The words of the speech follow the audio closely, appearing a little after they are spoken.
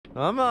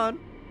Come on.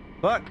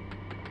 Fuck.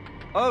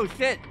 Oh,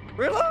 shit.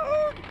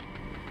 Reload!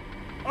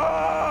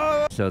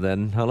 Oh! So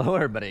then, hello,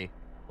 everybody.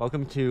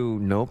 Welcome to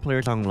No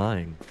Players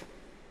Online.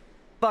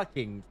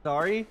 Fucking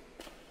sorry.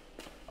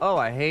 Oh,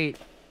 I hate...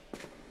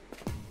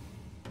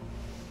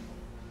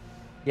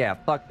 Yeah,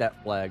 fuck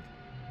that flag.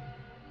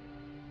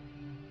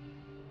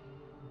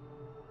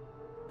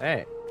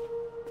 Hey.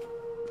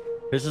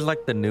 This is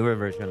like the newer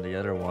version of the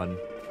other one.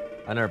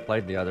 I never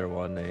played the other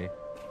one. They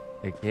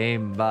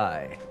came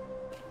by.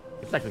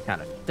 It's actually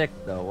kind of sick,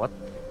 though. What?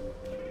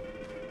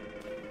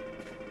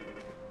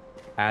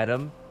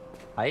 Adam?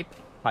 Pipe?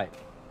 Pipe.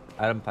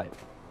 Adam Pipe.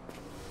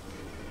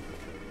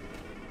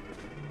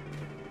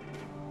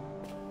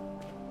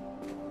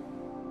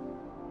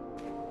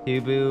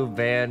 Tubu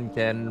Van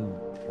Den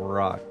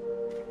Rock.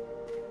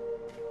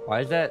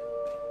 Why does that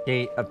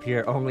gate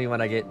appear only when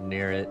I get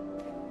near it?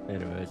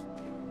 Anyways.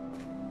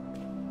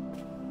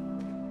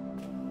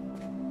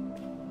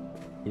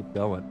 Keep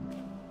going.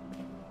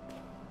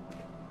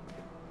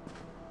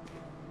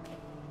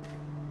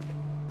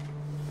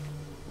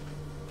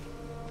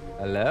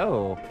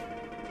 Hello.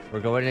 We're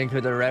going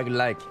into the red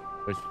light.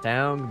 We're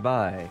sound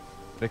by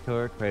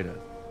Victor Kratos.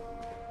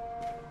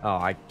 Oh,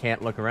 I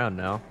can't look around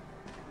now.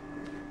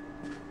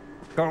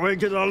 Going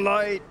to the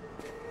light.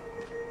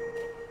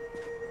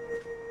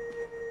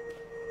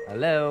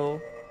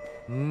 Hello.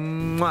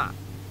 Mwah.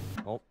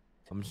 Oh,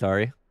 I'm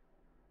sorry.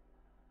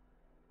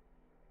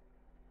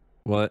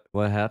 What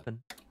happened?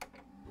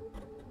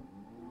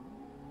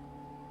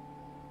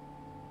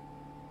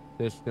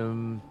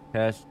 System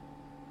test.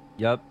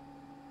 Yup.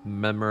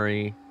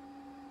 Memory.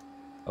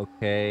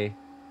 Okay.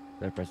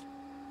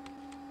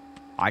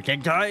 I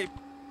can type.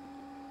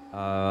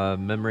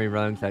 Memory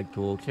rungs at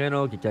tool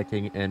channel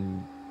detecting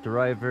and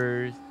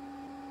drivers.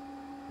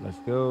 Let's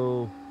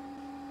go.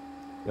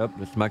 Yep,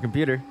 this is my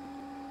computer.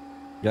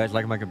 You guys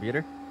like my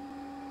computer?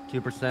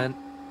 2%.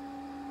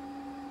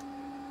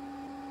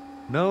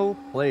 No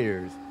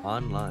players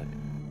online.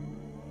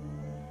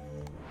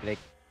 Click.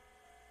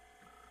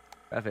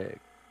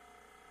 Graphic.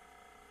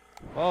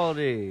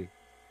 Quality.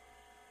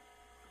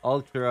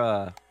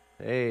 Ultra.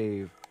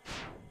 Save.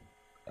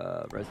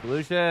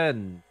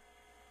 Resolution.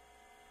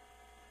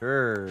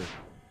 Sure.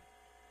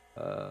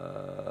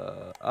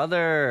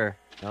 Other.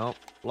 Nope.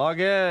 Log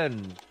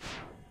in.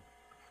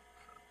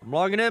 I'm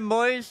logging in,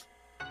 boys.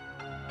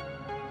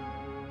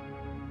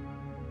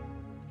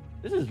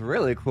 This is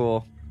really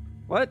cool.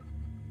 What?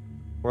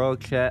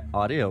 World chat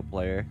audio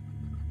player.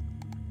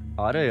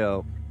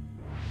 Audio.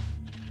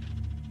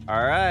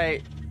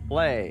 Alright.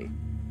 Play.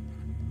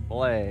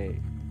 Play.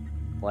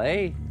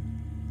 Play?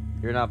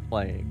 You're not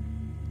playing.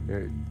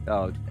 You're...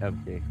 Oh, it's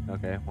empty.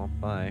 Okay, well,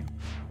 bye.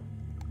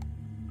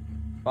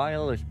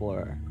 File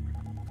Explorer.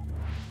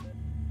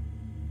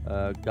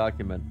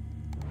 Document.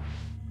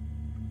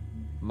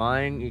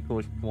 Mine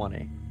equals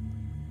 20.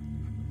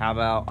 How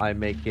about I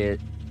make it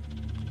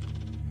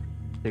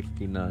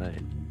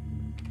 69?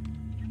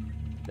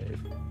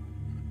 Save.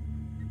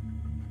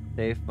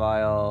 Save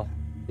file.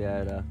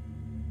 Data.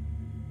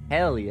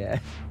 Hell yeah.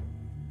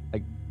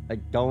 I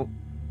don't...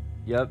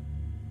 Yep.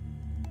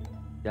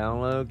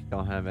 Downloads.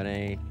 Don't have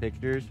any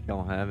pictures.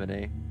 Don't have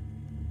any.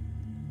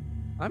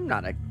 I'm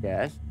not a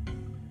guest.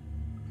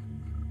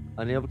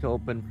 Unable to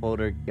open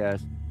folder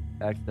guest.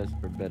 Access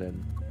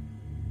forbidden.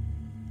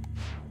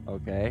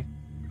 Okay.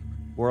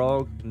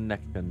 World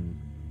connection.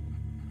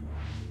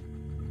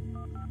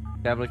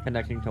 Establish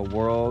connecting to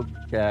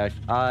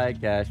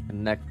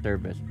world-I-connect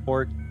service.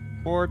 Port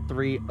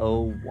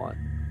 4301.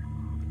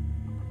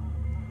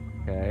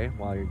 Okay,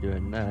 while you're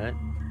doing that.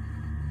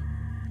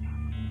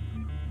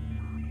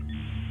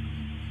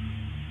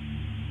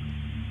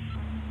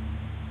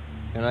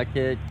 And I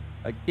did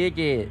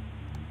it.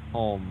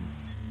 Home.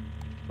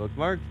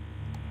 Bookmark.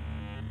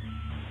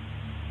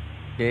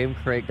 Game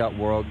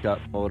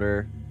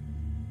crate.world.folder.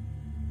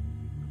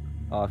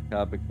 Off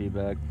topic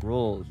feedback.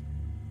 Rules.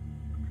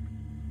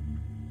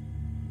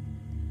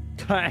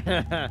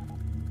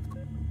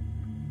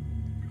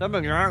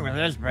 Something's wrong with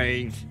this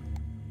page.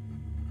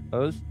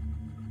 Post.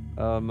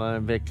 My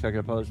Vic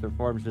second poster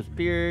forms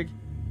disappeared.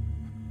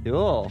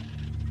 Cool.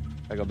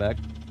 I go back.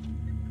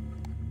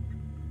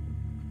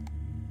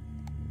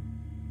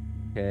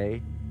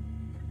 Okay.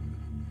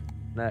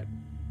 Next.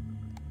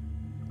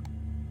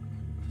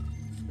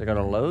 They're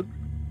gonna load.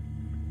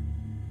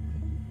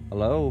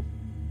 Hello?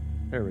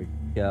 There we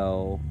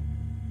go.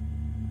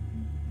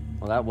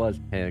 Well, that was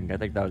pink. I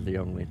think that was the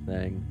only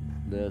thing.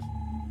 This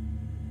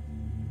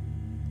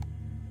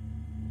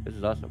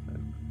is also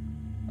pink.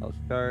 I'll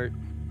start.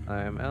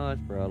 I am Alice,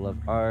 bro. I love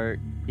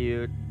art.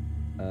 Cute.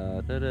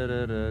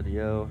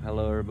 Yo,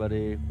 hello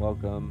everybody.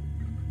 Welcome.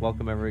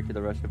 Welcome everybody to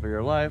the rest of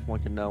your life.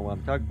 Want to know what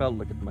I'm talking about?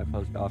 Look at my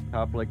post off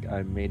topic.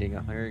 I'm meeting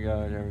 100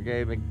 guys every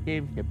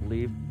game. Can't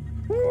believe.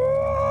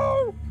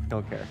 Woo!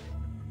 Don't care.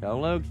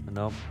 Downloads?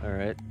 Nope.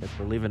 Alright. Guess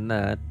we're leaving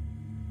that.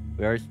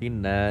 We already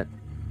seen that.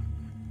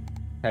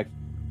 Text.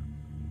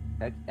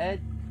 Text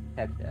ed?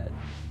 Text ed.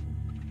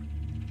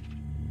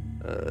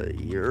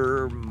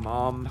 Your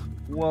mom.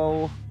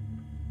 Whoa.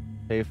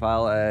 Save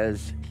file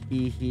as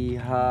hee hee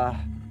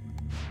ha.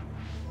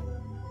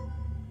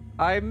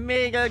 I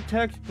make a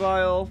text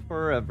file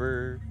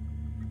forever.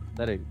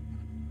 Setting.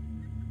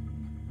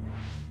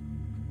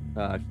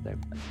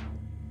 Same.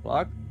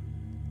 Clock.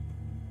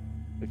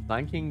 It's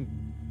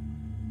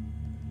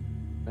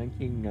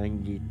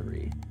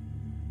 1993.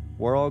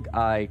 World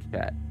Eye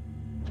Chat.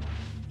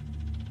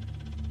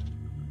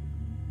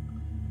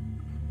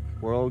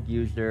 World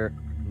user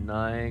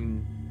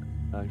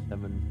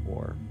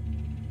 9974.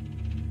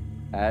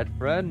 Add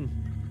friend.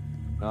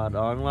 Not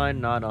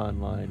online, not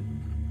online.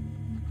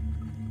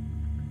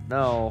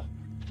 No.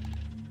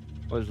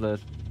 What is this?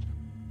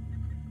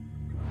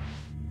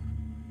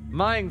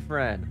 Mine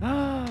friend.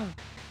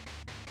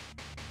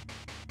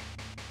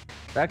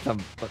 That's a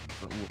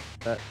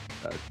that.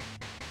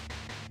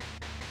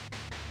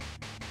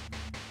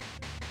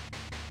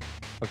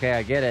 Okay,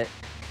 I get it.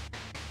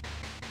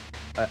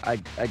 I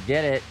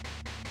get it.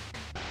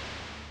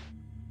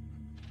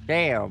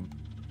 Damn.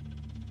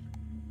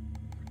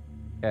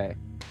 Okay,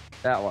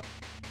 that one.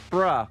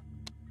 Bruh.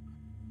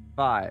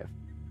 5.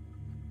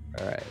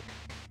 All right.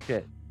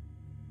 Shit.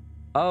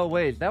 Oh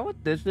wait, is that what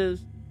this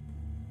is?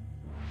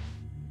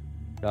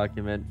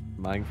 Document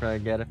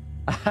Minecraft. Get it?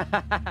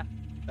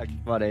 That's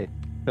funny.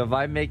 So if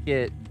I make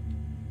it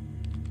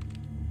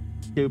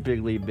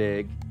stupidly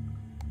big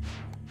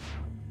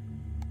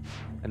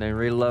and then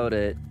reload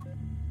it,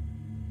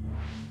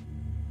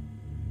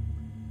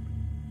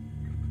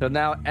 so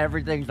now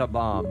everything's a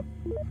bomb.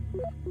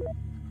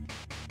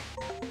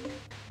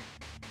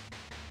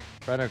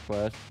 Friend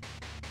request.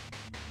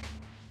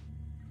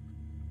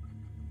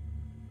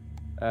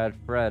 Add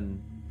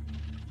friend.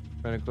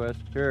 Friend request.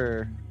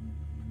 Sure.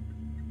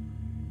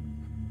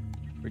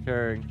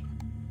 Return.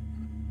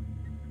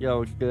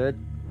 Yo, it's good.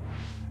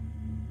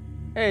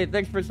 Hey,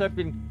 thanks for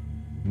accepting.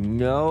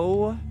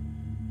 No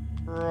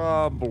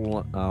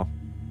problem. Oh.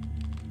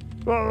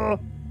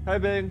 Hi,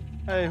 Bing.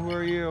 Hey, who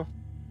are you?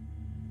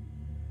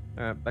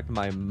 Alright, back to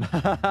my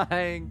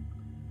mind.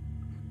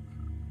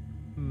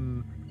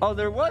 Oh,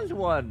 there was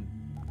one.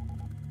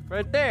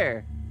 Right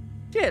there.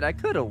 Shit, I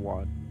could have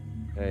won.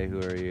 Hey,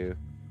 who are you?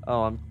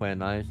 Oh, I'm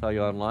Quinn. I saw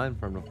you online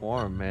from the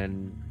forum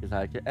and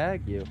decided to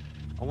add you.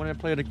 I want to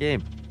play the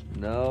game.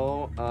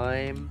 No,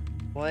 I'm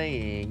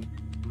playing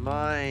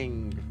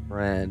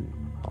Minecraft.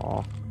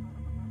 Aw.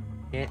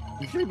 Can't.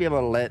 You should be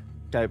able to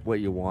type what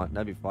you want.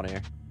 That'd be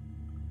funnier.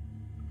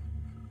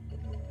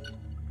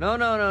 No.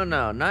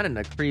 Not in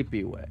a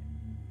creepy way.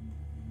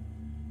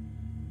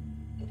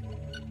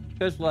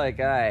 Just like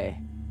I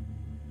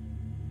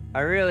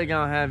really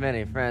don't have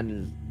any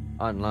friends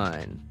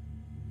online.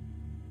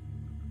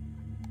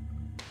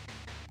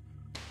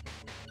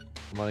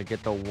 I'm gonna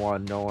get the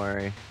one, don't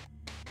worry.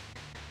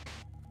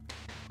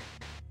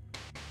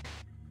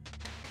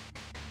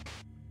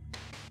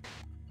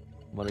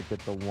 I'm gonna get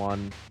the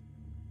one.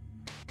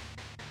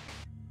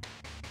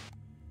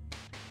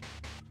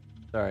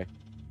 Sorry.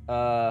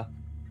 I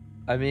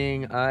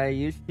mean, I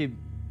used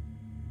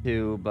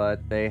to,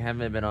 but they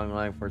haven't been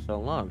online for so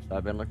long, so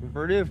I've been looking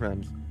for new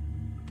friends.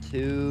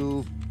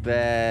 Too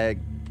bad.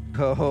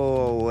 Go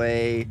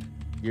away.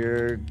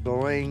 You're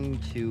going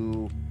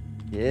to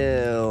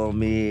kill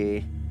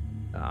me.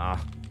 Ah.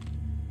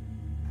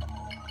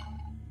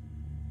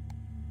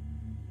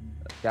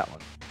 That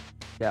one.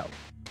 That one.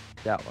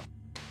 That one.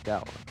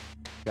 That one.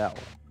 That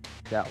one.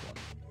 That one.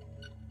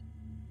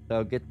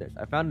 So get this.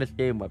 I found this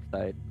game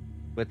website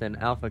with an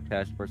alpha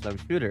test for some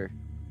shooter.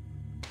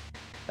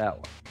 That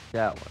one.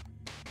 That one.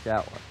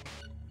 That one.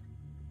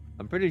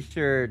 I'm pretty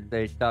sure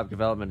they stopped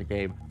development of the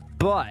game,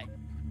 but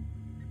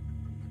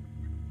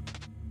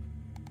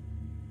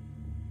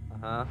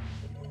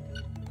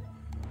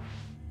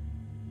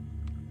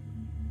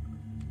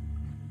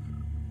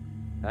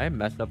Did I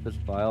mess up this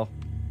file?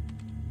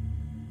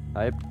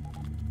 Type.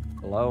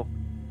 Hello?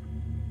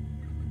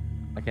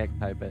 I can't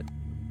type it.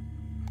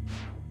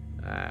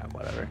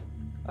 Whatever.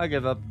 I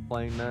give up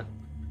playing that.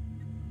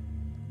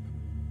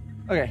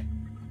 Okay.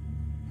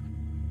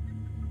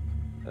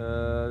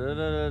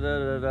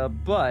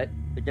 But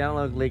the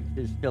download link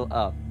is still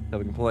up, so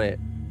we can play it.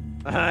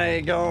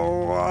 I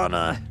don't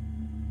wanna.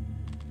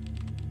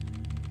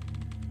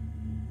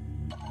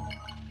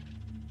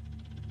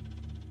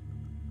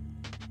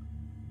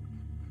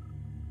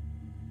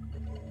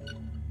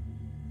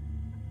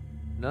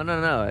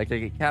 No. I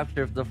can get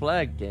capture of the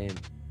flag game.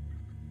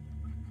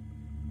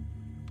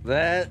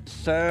 That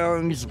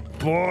sounds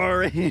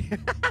boring.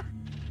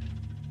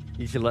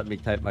 You should let me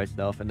type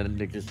myself and then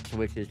it just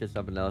switches to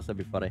something else. That'd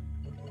be funny.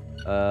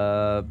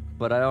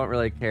 But I don't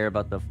really care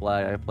about the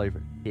flag. I play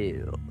for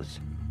kills.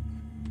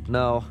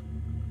 No.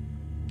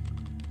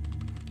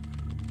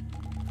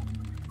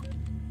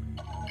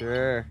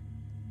 Sure.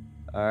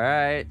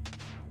 Alright.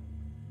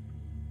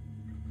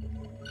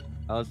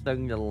 I'll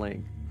send you the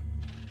link.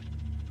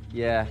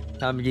 Yeah,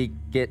 time to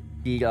get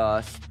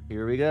DDoS.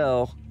 Here we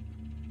go.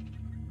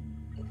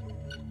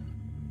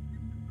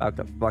 About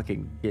to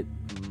fucking get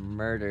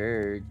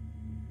murdered.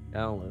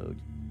 Download.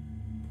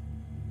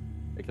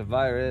 It's a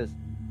virus.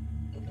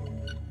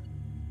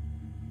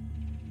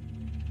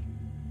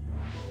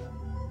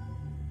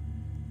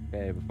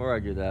 Okay, before I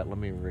do that, let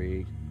me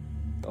read.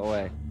 Go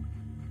away.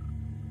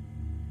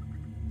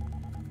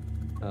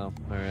 Oh,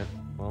 alright.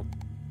 Well.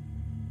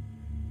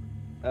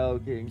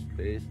 Allocating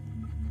space.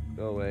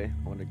 Go away.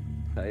 I want to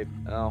type.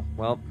 Oh,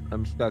 well,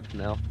 I'm stuck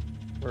now.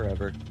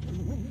 Wherever.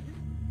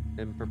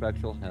 In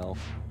perpetual hell.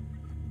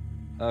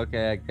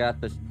 Okay, I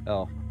got this.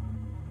 Oh.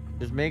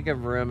 Just make a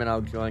room and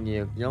I'll join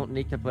you. You don't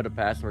need to put a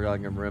password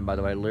on your room, by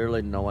the way.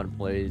 Literally no one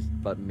plays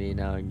but me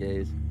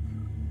nowadays.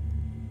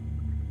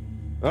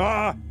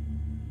 Ah!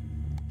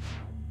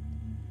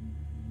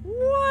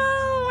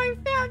 Whoa! I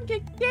found a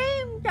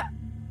game!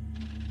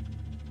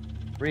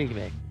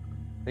 Remake.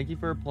 Thank you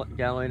for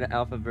downloading the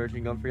alpha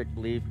version. Don't forget to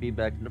leave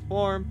feedback in the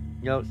forum.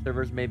 Note,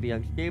 servers may be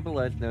unstable.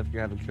 Let us know if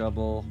you're having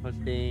trouble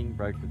hosting.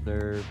 Bright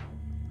reserve.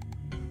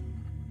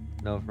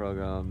 No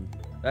program.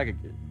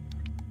 Packages.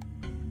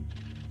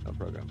 No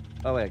program.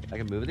 Oh, wait. I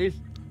can move these?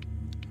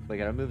 Wait,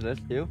 gotta move this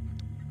too?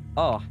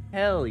 Oh,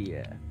 hell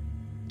yeah.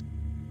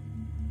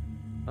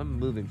 I'm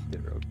moving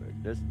shit real quick.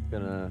 This is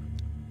gonna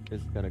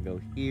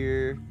go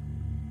here.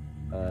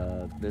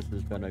 This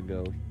is gonna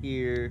go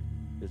here.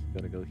 This is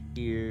gonna go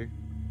here.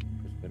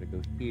 This is gonna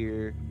go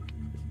here.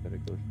 This is gonna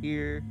go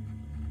here.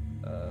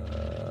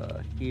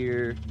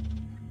 Here.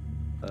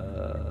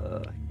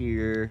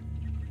 Here.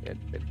 And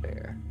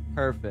there.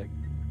 Perfect.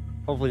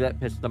 Hopefully that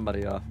pissed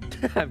somebody off.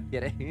 I'm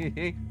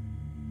kidding.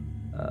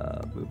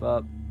 Move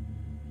up.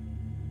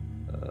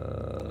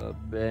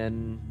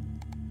 Bin.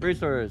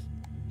 Resource.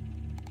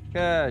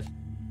 Cash.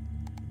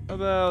 How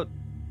about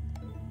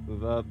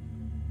move up?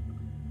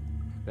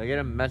 Did I get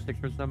a message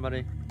for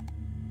somebody?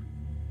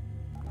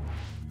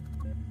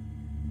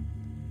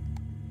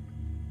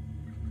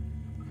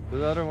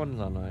 The other one's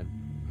online.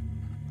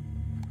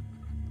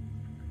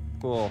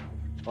 Cool.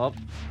 Well,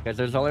 guess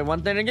there's only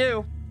one thing to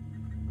do.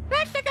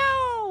 Let's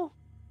go!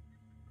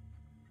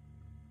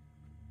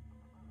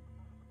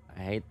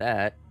 I hate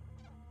that.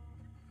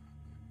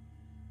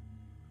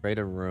 Create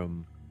a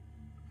room.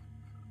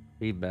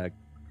 Feedback.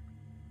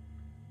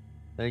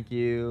 Thank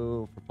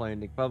you for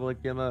playing the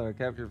public demo or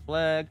capture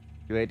flag.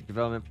 If you hate the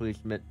development, please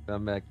submit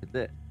back to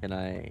this. Can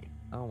I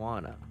don't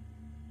wanna.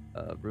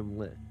 Room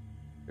list.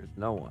 There's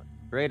no one.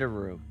 Create a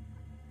room.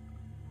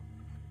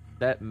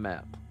 Set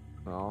map.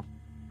 Oh,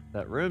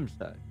 that room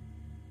size.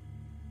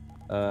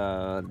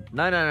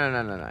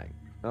 99999.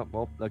 Oh,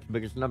 well, that's the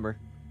biggest number.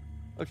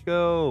 Let's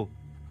go.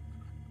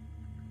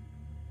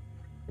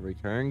 The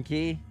return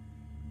key.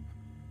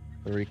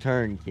 The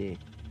return key.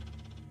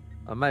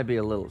 I might be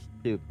a little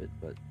stupid,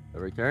 but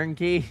the return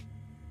key?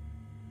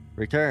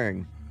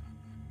 Return.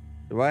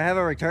 Do I have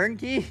a return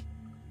key?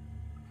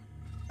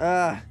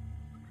 Return.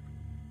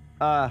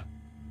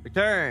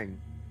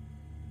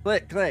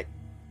 Click, click.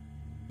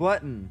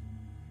 Button.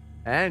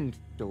 And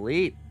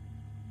delete.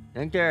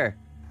 Enter.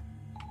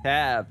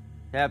 Tab.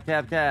 Tab,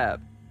 tab,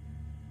 tab.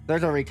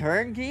 There's a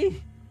return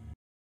key?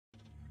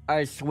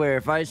 I swear,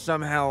 if I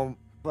somehow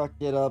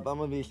fucked it up, I'm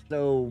gonna be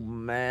so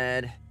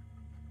mad.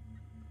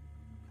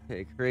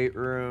 Okay, create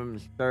room,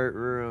 start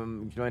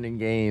room, joining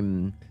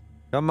game.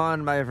 Come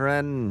on, my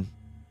friend.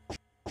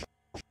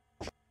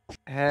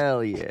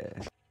 Hell yeah.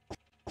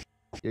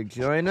 You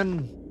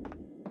joining?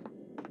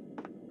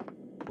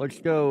 Let's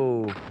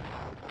go.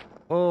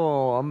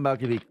 Oh, I'm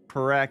about to be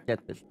cracked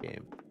at this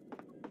game.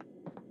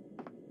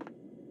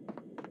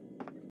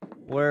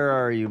 Where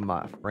are you,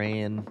 my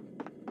friend?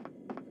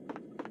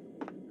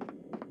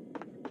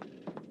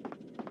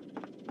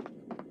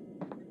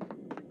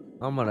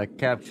 I'm gonna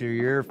capture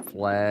your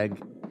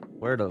flag.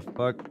 Where the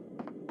fuck?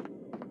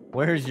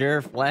 Where's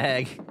your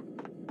flag?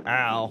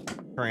 Ow.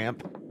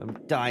 Cramp. I'm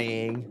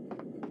dying.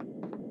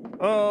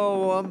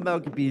 Oh, I'm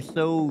about to be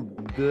so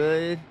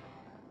good.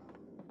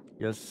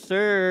 Yes,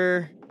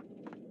 sir.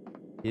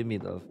 Give me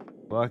the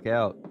fuck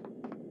out.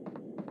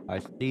 I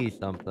see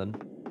something.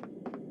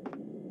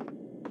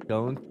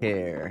 Don't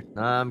care.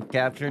 I'm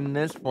capturing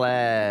this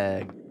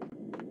flag.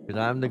 Because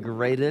I'm the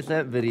greatest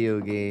at video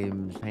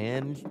games.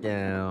 Hands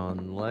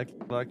down. Let's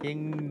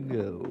fucking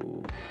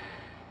go.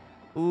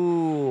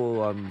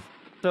 Ooh, I'm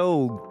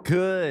so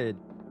good.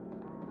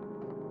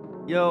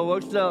 Yo,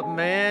 what's up,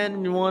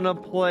 man? You wanna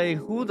play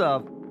who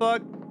the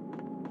fuck?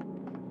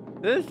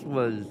 This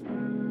was...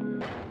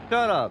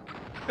 Shut up.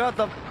 Shut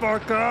the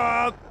fuck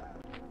up!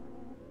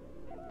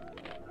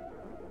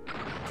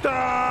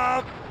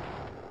 Stop!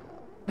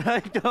 I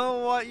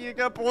don't want you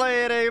to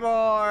play it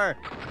anymore!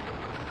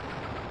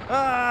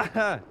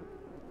 Ah!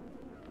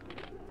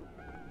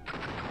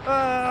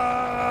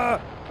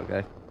 Ah!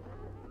 Okay.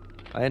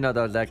 I didn't know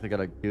that was actually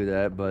gonna do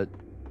that, but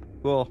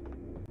cool.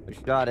 I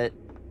shot it.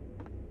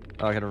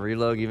 Oh, I gotta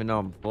reload even though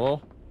I'm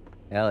full?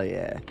 Hell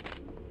yeah.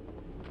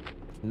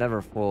 It's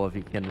never full if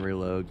you can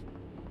reload.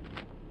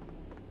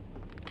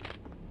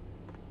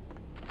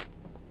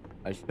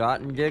 I shot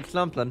and did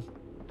something.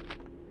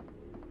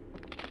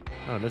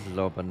 Oh, this is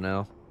open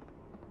now.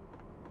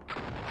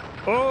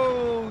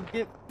 Oh,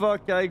 get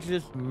fucked. I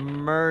just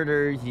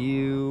murdered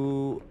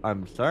you.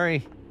 I'm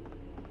sorry.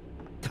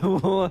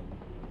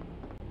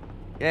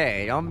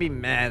 Hey, don't be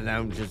mad that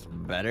I'm just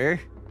better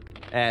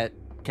at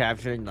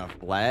capturing the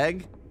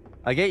flag?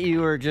 I get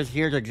you were just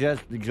here to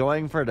just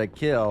join for the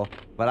kill,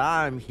 but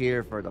I'm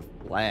here for the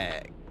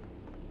flag.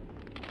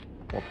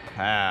 Well,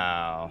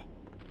 pow.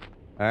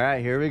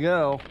 Alright, here we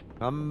go.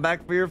 I'm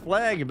back for your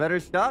flag. You better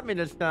stop me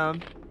this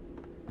time.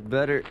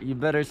 You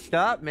better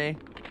stop me.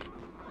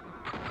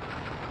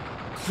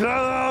 Shut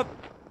up!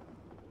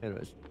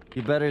 Anyways,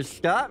 you better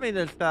stop me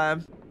this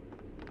time.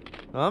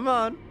 Come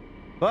on.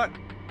 Fuck.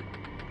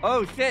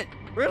 Oh, shit.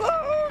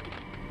 Reload!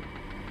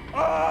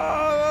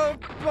 Oh,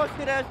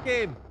 busted ass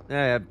game.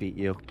 I beat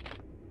you.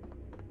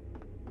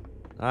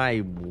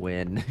 I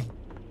win.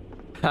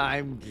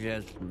 I'm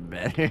just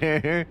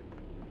better.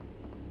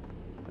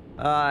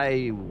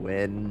 I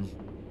win.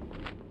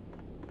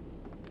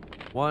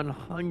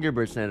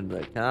 100% of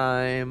the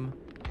time.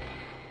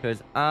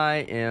 Because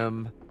I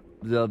am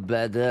the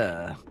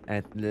better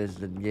at this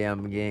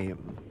damn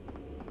game.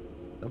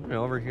 Something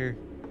over here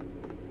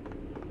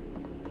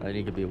I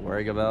need to be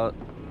worried about.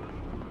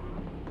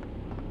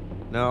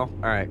 No?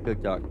 Alright,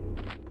 good talk.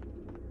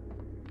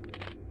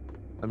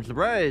 I'm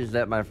surprised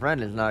that my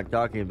friend is not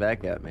talking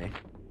back at me.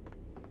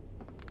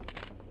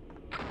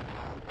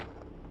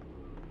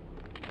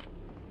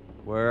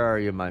 Where are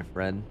you, my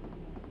friend?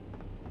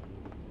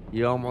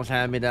 You almost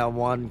had me that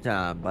one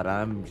time, but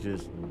I'm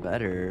just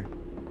better.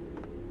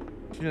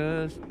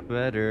 Just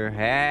better.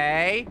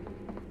 Hey!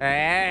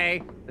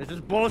 Hey! This is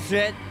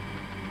bullshit!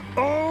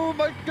 Oh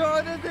my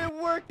god, is it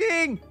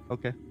working?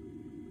 Okay.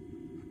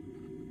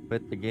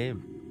 Quit the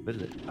game.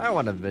 Visit. I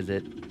want to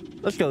visit.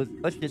 Let's go.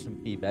 Let's get some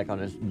feedback on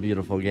this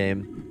beautiful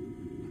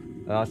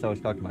game. I also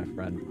was talking to my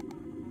friend.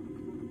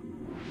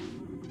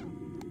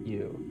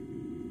 You.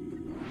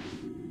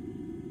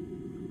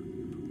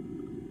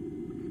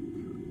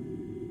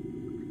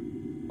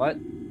 What?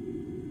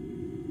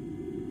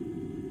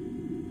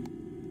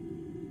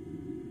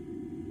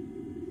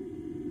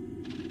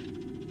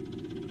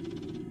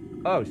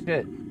 Oh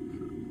shit.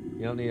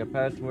 You don't need a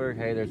password.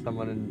 Hey, there's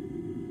someone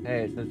in...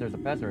 Hey, it says there's a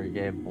password in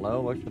your game.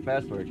 Hello? What's the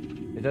password?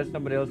 Is that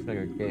somebody else in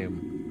your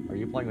game? Are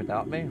you playing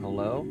without me?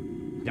 Hello?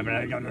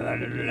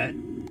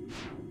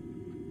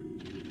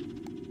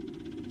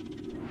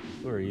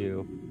 Who are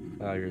you?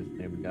 Oh, you're the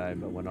same guy,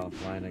 but went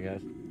offline, I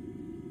guess.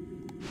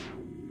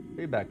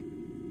 Feedback.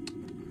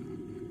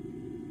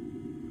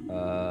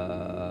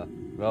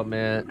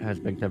 Development has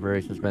been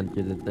temporarily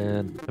suspended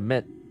then.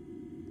 Commit.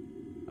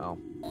 Oh.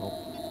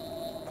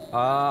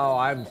 Oh,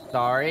 I'm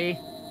sorry.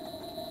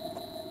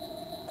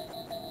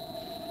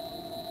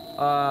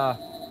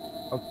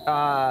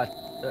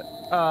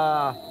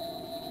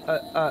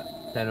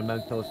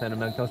 Sentimental.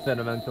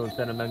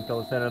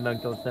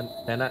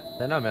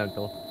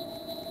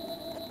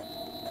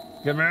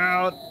 Get me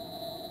out.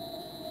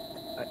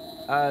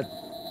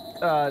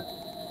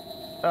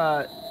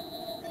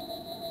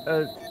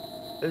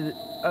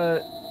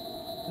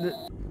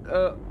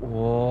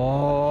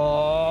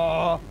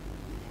 Whoa.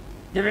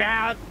 Get me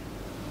out.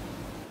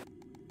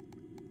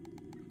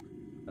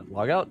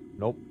 Log out?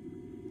 Nope.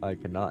 I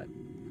cannot.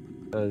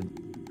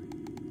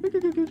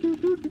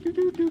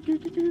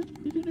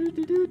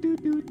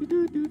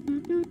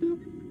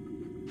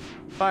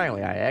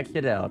 Finally, I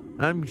exited out.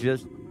 I'm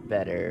just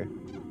better.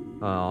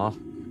 Aw.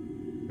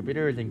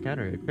 Computer has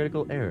encountered a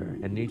critical error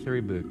and needs to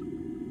reboot.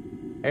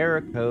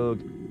 Error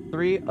code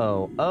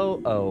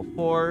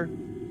 30004.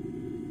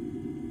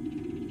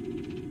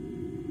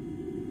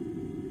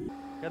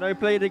 Can I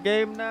play the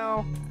game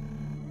now?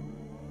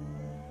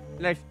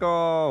 Let's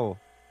go.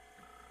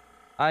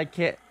 I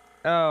can't.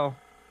 Oh.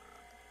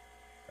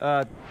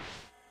 I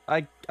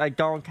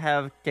don't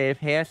have the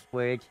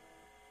password.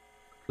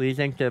 Please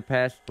enter the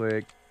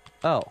password.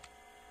 Oh.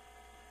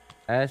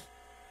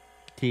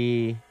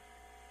 S-T.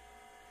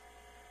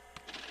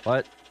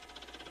 What?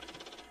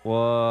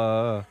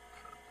 Whoa.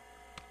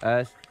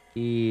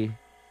 S-E-N-T-M-E-N-T-A-L.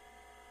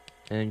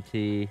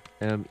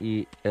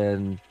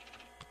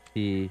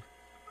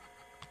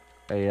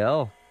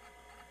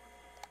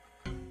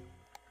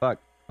 Fuck.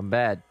 I'm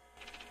bad.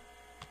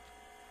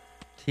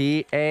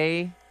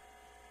 T-A-L.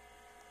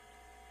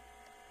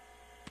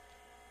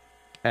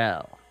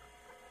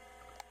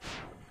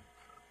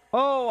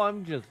 Oh,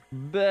 I'm just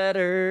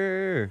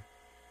better.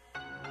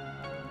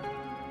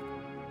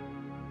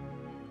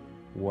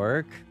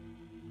 Work.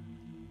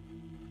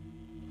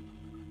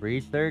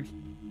 Research.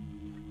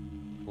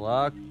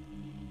 Block.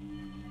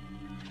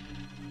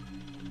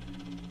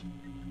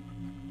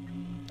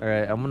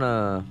 Alright, I'm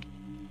gonna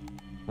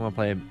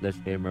play this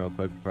game real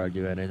quick before I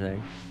do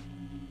anything.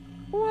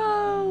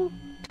 Whoa!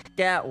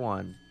 That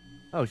one.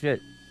 Oh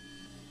shit.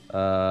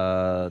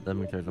 That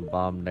means there's a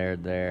bomb there.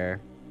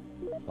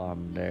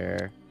 Bomb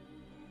there.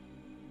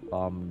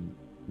 Bomb.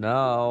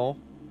 No.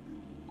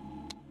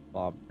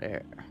 Bomb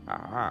there.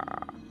 Ha-ha.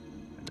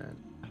 And then.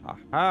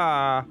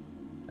 Ha-ha.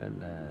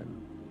 And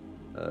then.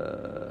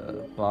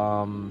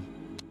 Bomb.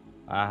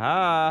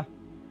 Aha.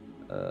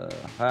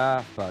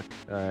 Ha. Fuck.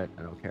 Alright,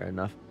 I don't care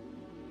enough.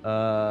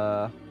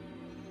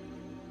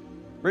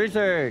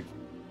 Research.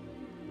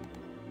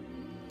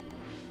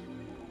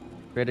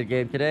 Created a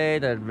game today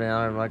that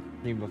I've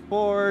seen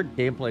before.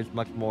 Gameplay is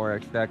much more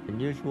abstract than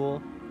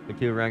usual. The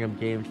two random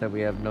games that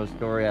we have no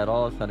story at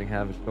all, suddenly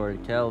have a story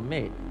to tell.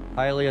 Me.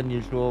 Highly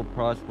unusual,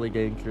 possibly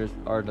dangerous,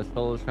 are the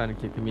souls trying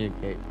to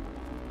communicate.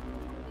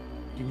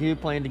 You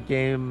playing the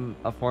game,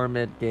 a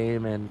format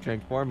game, and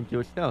transform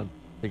into a stone.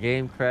 The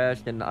game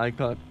crashed and the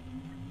icon...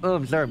 Oh,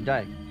 I'm sorry, I'm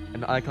dying.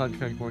 An icon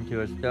transformed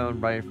into a stone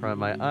right in front of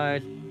my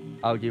eyes.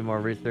 I'll do more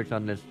research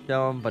on this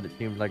stone, but it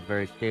seems like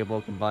very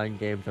stable. Combined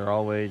games are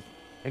always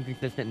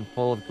inconsistent and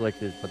full of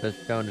glitches, but this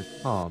stone is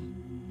calm.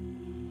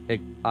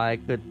 I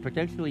could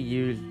potentially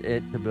use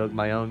it to build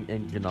my own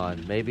engine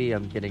on. Maybe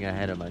I'm getting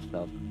ahead of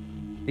myself.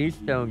 These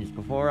stones,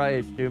 before I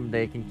assumed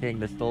they contain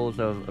the souls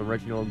of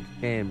original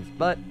games,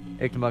 but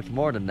it's much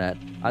more than that.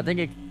 I think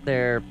it's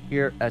their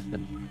pure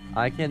essence.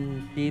 I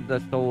can see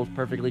the souls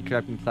perfectly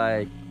trapped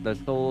inside the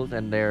souls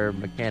and their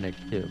mechanics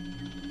too.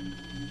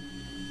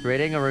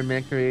 Creating a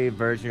rudimentary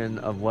version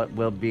of what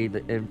will be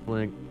the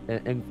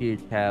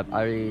infused tab,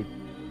 I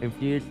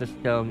infused the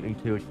stone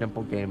into a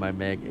simple game I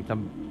make. It's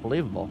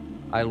unbelievable.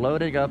 I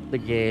loaded up the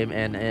game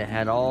and it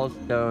had all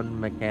stone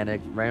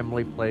mechanics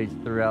randomly placed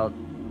throughout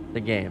the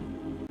game.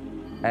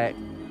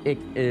 It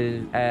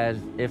is as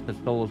if the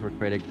souls were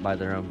created by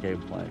their own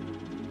gameplay.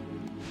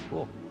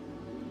 Cool.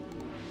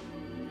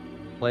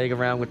 Playing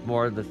around with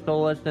more of the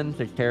soul essence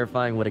is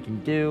terrifying what it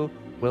can do.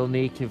 We'll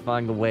need to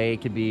find a way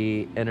to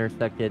be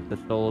intersected the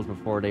souls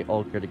before they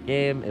alter the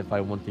game if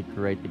I want to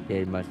create the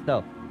game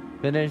myself.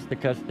 Finish the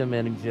custom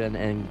engine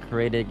and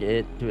creating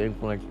it to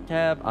influence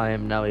tab. I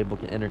am now able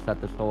to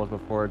intercept the souls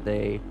before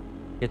they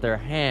get their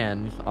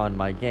hands on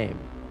my game.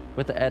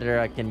 With the editor,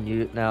 I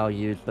can now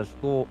use the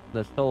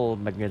soul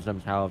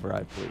mechanisms however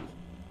I please.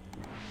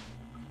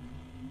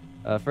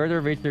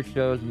 Further research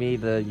shows me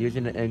that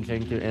using the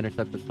engine to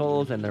intercept the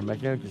souls and their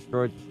mechanism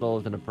destroys the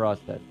souls in the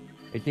process.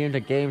 It seems a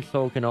game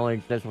soul can only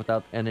exist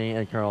without any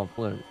internal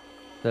influence.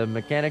 The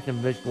mechanics and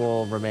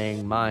visual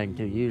remain mine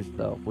to use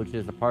though, which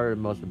is the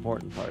most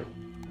important part.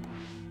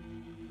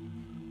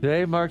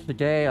 Today marks the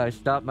day I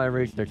stopped my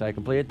research. I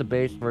completed the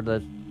base for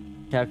the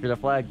Capture the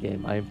Flag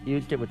game. I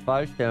infused it with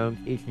 5 stones,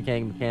 each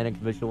containing mechanics,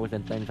 visuals,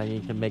 and things I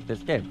need to make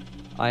this game.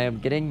 I am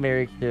getting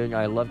married soon.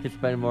 I love to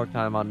spend more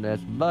time on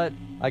this, but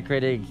I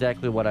created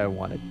exactly what I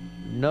wanted.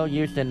 No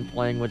use in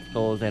playing with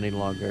souls any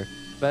longer.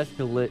 Best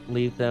to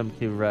leave them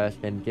to rest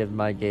and give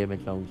my game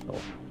its own soul.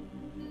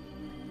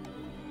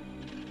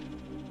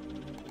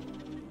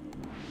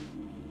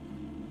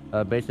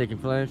 Basic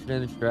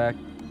inflation, extract.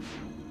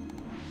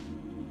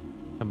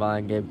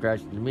 Combine game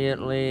crashes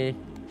immediately.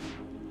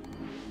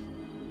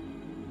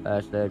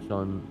 Aspects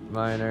on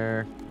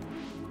minor.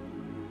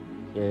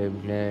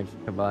 Game next.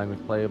 Combine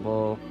with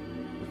playable.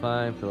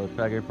 Define. Fill a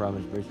tracker.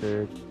 Promise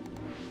research.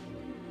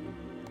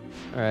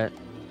 Alright.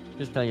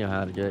 Just telling you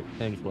how to do it.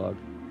 Thanks log.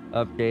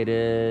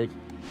 Updated.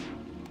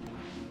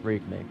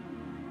 Freak me.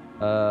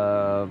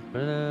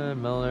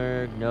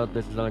 Miller. Note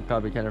this is only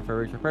copy counter for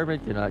reach purpose.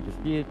 Do not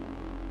dispute.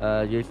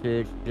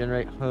 Usage.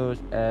 Generate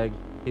host. Egg.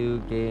 2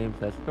 games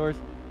as source.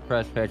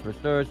 Press fetch for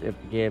source. If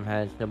the game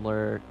has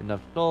similar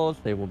enough souls,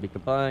 they will be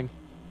combined.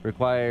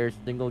 Requires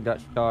single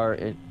gut star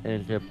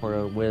into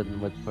portal with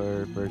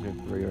per version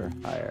 3 or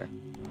higher.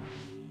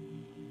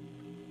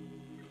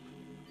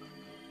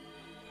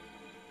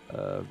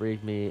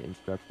 Readme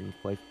instructions.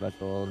 Place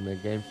special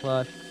ultimate game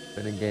slot.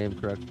 Spinning game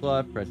correct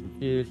slot. Press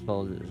infuse.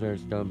 Soul Zero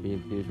Stone be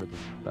infused with the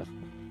special.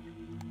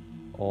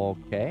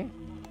 Okay.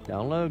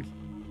 Downloads.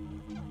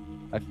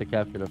 That's the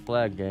Capture the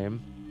Flag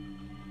game.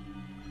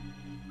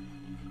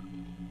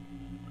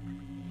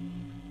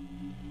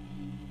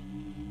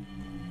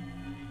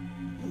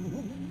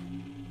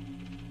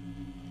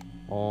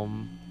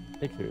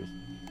 Pictures.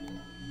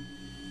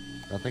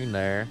 Nothing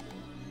there.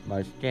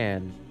 My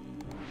scans.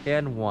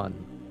 Scan 1.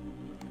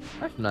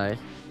 That's nice.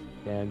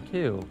 Scan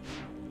 2.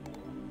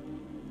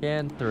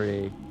 Scan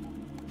 3.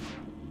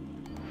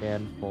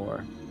 Scan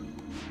 4.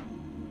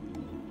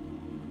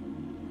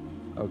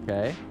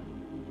 Okay.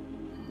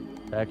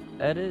 Text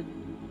edit.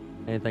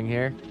 Anything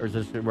here? Or is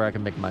this where I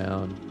can make my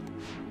own?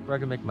 Where I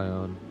can make my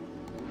own.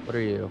 What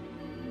are you?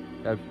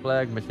 Got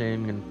flag,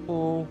 machine, and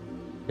pool.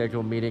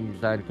 Schedule meeting,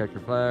 decide to catch your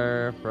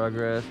flyer,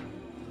 progress.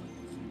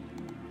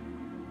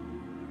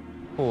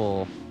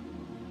 Cool.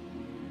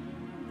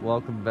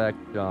 Welcome back,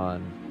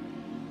 John.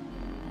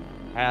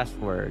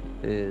 Password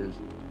is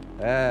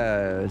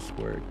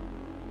password.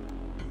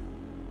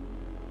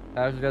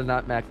 Password does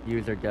not match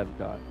user dev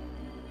John.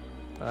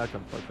 That's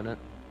unfortunate.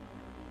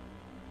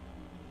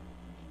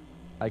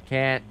 I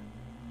can't.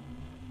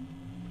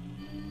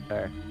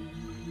 There.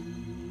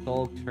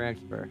 Soul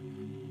transfer.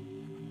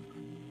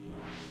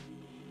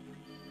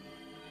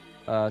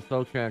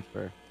 Soul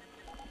transfer.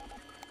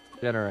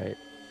 Generate.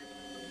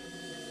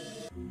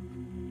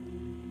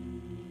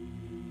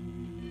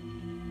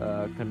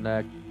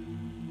 Connect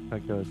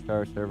to a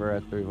star server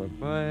at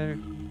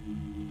 315.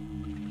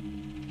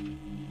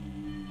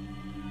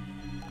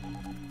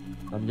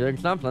 I'm doing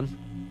something.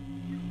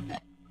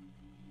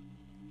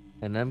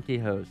 An empty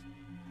host.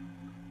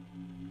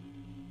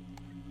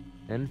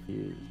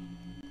 Infuse.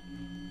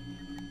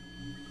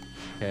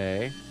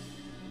 Okay.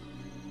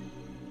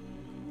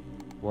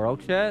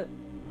 World chat?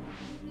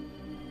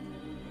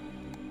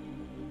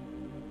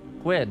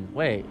 Quinn,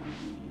 wait.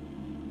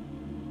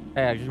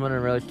 Hey, I just want to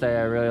really say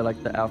I really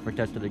like the alpha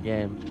test of the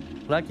game.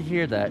 I'd like to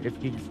hear that.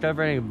 If you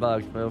discover any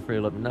bugs, feel free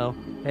to let me know.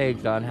 Hey,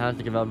 John, how's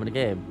the development of the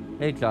game?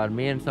 Hey, John,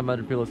 me and some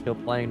other people are still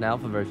playing the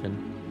alpha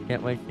version.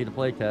 Can't wait to see the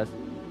playtest.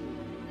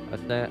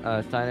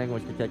 Signing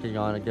was detecting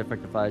on a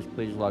different device.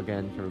 Please log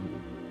in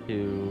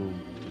to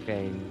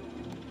gain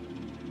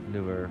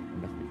newer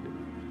messages.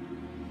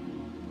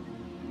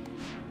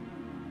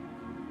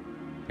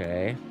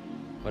 Okay.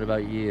 What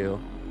about you?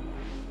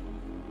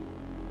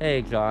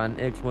 Hey, John.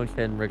 It's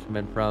Winston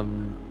Richmond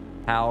from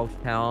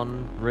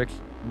Howstown,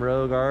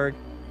 Rogard.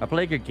 I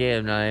played your game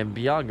and I am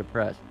beyond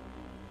impressed.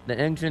 The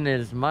engine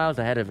is miles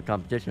ahead of the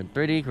competition.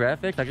 3D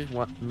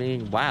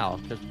graphics? Wow.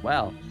 Just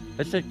wow.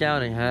 Let's sit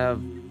down and have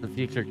the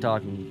future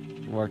talk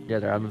and work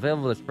together. I'm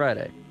available this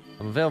Friday.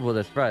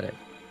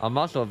 I'm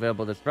also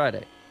available this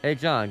Friday. Hey,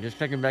 John, just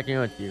checking back in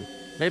with you.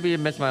 Maybe you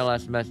missed my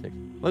last message.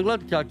 We'd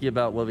love to talk to you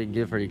about what we can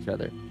do for each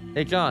other.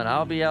 Hey, John,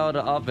 I'll be out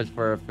of office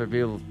for a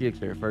foreseeable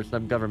future for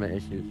some government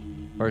issues.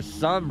 For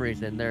some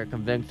reason, they're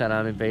convinced that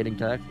I'm evading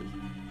taxes.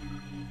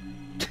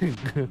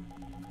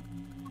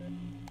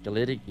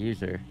 Deleted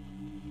user.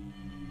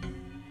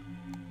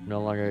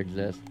 No longer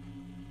exists.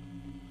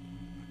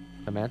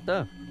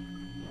 Samantha?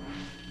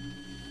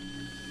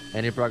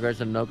 Any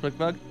progress on no-click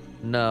bug?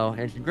 No,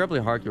 and it's incredibly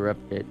hard to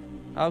replicate.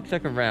 I'll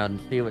check around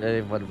and see what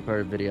anyone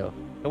recorded video.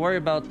 Don't worry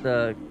about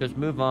just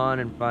move on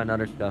and find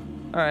other stuff.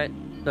 Alright,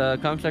 the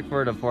contract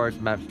for the forest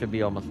maps should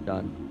be almost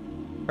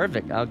done.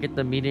 Perfect, I'll get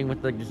the meeting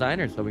with the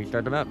designers so we can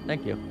start them out.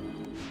 Thank you.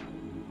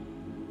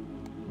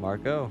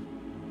 Marco?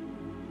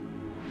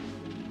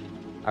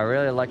 I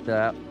really like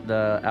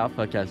the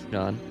alpha test,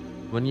 John.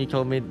 When you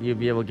told me you'd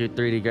be able to do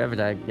 3D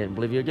graphics, I didn't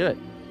believe you'd do it.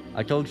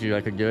 I told you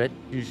I could do it.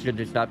 You should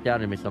have stopped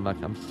doubting me so much.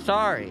 I'm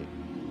sorry.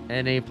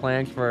 Any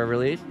plans for a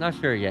release? Not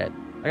sure yet.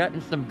 I got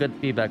some good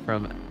feedback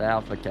from the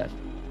alpha test.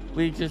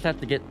 We just have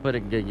to put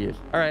it in good use.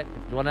 Alright,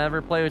 if you want to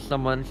ever play with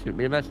someone, shoot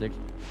me a message.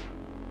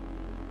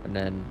 And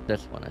then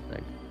this one, I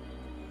think.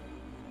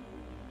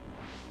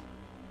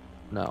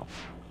 No.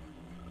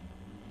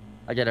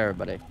 I get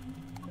everybody.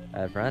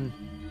 Add friend?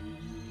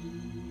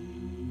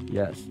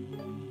 Yes.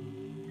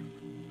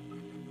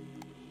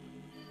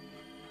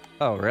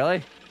 Oh,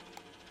 really?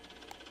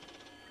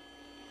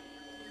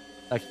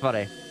 That's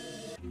funny.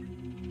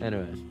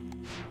 Anyways.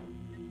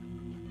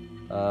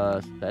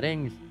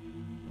 Settings.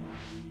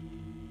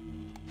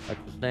 That's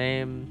the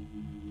same.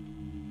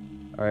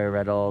 Already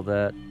read all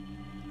that.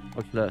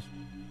 What's this?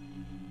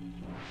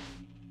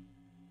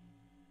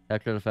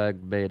 Texture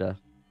effect beta.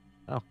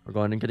 Oh, we're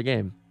going into the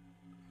game.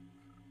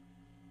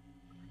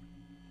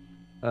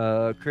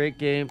 Create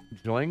game.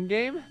 Join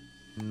game?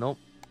 Nope.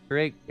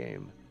 Create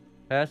game.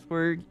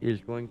 Password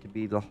is going to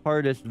be the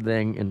hardest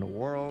thing in the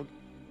world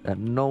that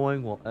no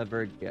one will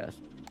ever guess.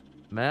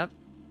 Map?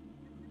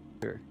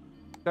 Sure.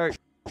 Start.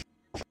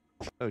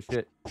 Oh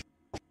shit.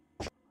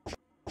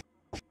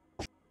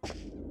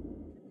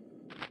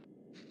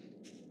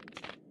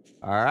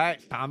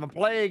 Alright, time to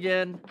play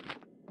again.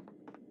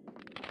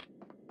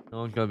 No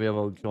one's gonna be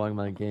able to join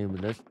my game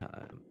this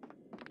time.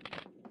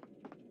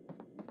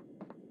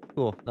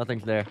 Cool,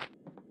 nothing's there.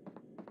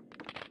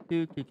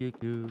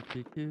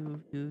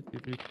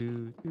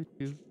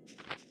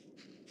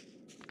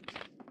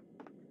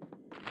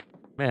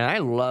 Man, I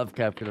love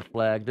Capture the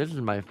Flag. This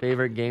is my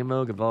favorite game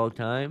mode of all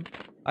time.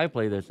 I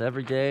play this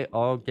every day,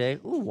 all day.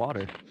 Ooh,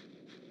 water.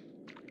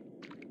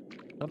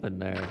 Something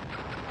there.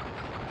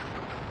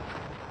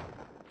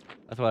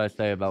 That's what I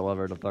say about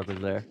whatever the fuck was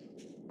there.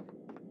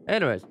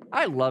 Anyways,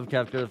 I love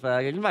Capture the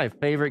Flag. It's my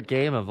favorite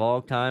game of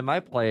all time.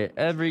 I play it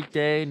every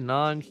day,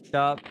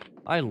 non-stop.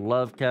 I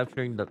love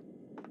capturing the...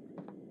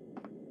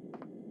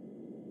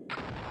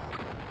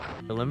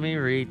 So let me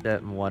read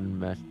that one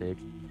message.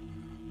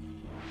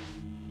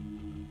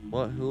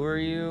 What? Who are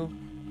you?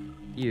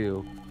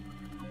 You.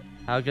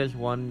 How does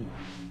one...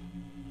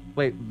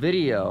 Wait,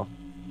 video.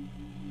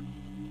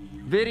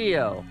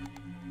 Video.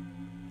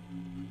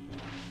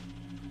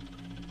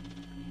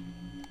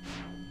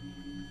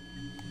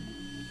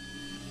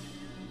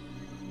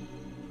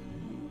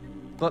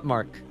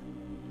 Bookmark.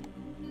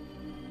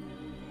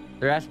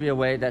 There has to be a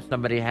way that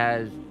somebody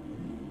has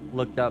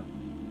looked up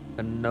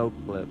a no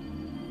clip.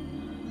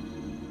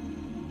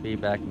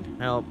 Feedback and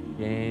help.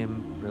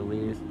 Game.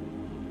 Release.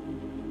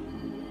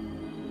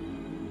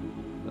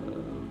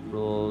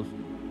 Rules.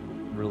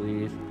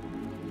 Release.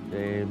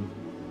 Game.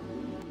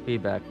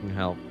 Feedback and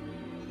help.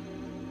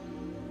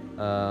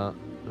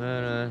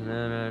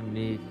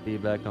 Need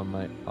feedback on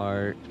my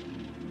art.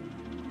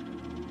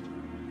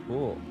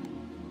 Cool.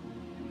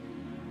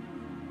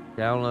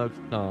 Download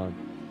song.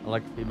 I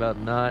like to see about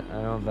not.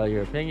 I don't value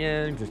your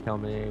opinion. Just tell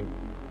me.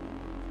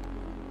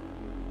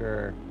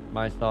 Sure.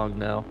 My song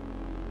now.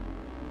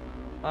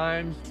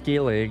 I'm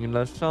stealing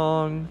the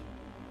song.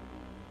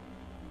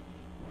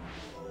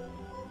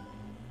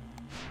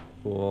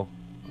 Cool.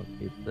 I'll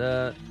keep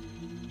that.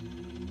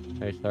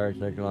 Hey, sorry, it's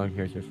taking long.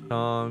 Here's your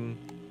song.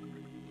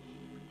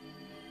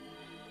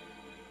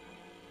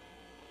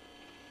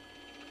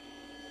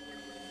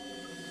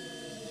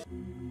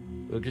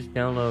 We'll just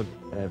download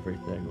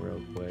everything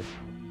real quick.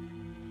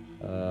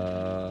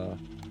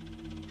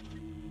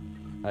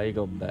 How you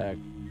go back?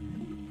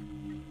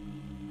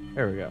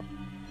 There we go.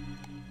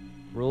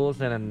 Rules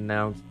and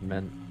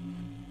announcement.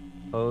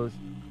 Post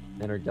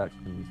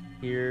introductions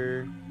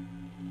here.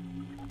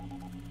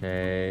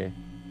 Okay.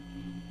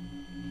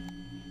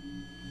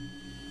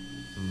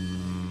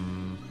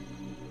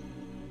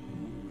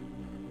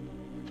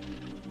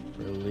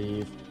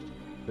 Release.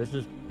 This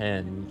is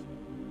pinned.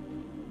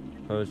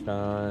 Post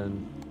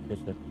on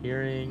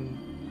disappearing.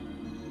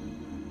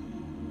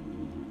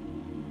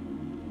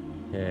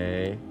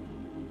 Okay.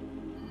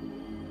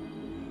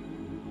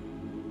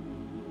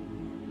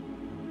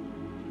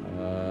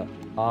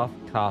 Off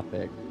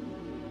topic.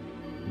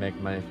 Make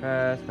money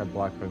fast. I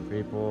block from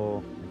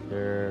people.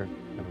 Sure.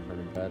 Haven't heard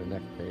about the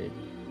next page.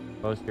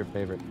 Post your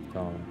favorite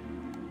song.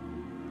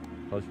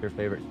 Post your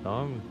favorite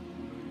song.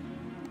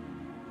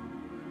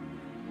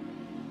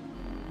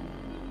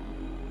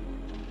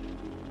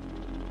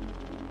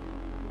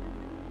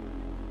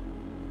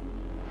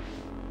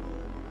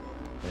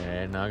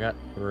 Okay, now I got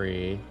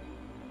 3.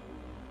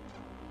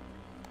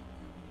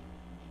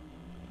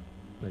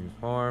 Making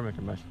farm,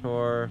 making my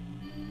store.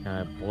 Can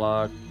I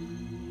block?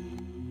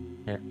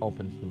 Can't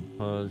open some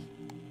posts.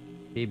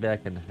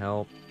 Feedback and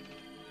help.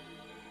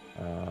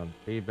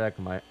 Feedback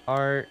on my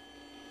art.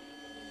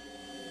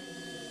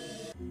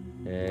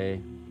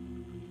 Okay.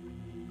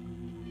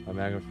 My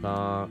Magnum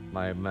song.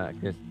 My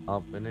Magnus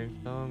opening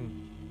song.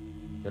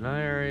 Did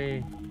I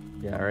already?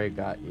 Yeah, I already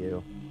got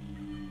you.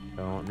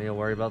 Don't need to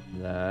worry about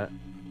that.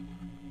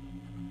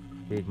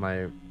 Feed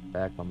my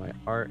back on my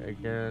art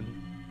again.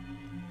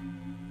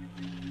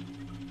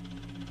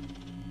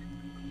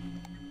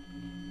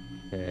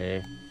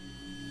 Okay.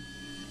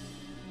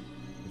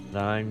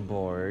 Design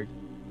board.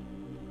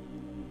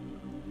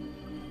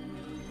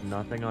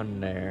 Nothing on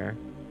there.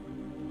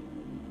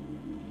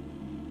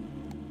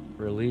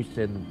 Release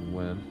in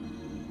wimp.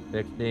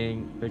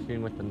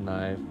 Fishing with the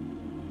knife.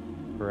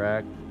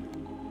 Correct.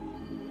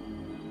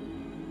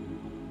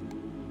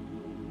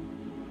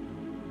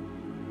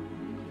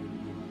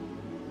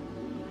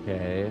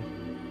 Okay.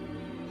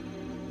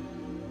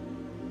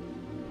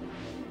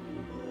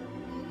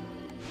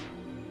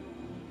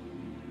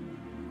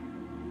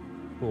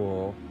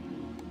 Cool.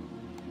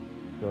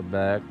 Go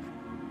back.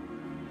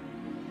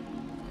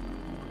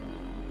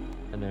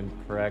 And then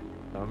correct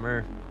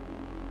summer.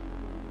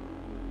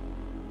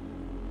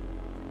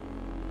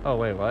 Oh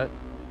wait, what?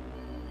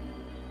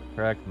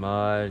 Correct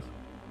mods.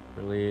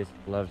 Release.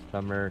 Love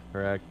summer.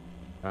 Correct.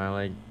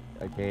 Finally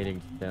a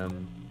gating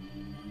stem.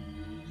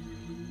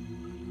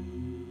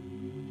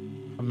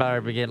 I'm about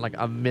to begin like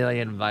a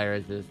million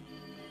viruses.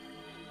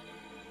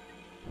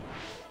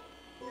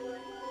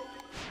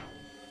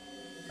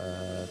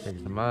 Fix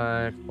the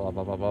mic. Blah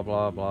blah blah blah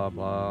blah blah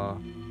blah.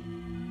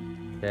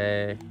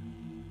 Okay.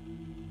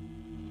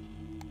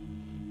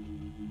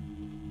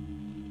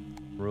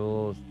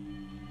 Rules.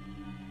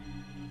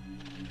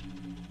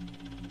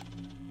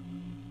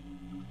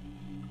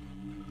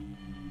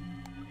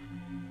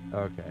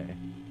 Okay.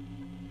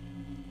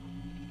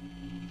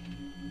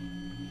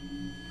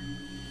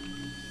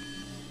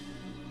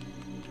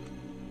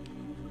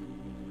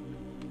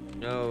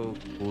 No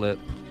flip.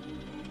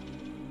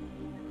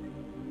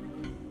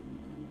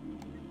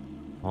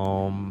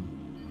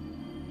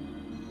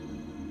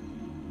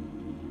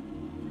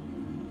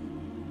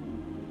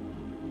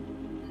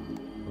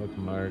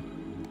 Bookmark.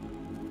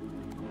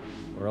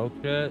 World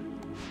Cut.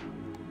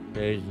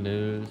 Page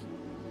news.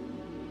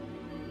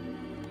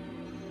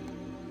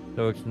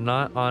 So it's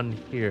not on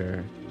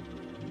here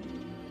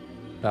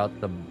about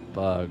the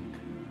bug.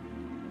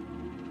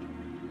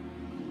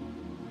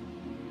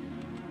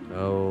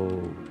 No.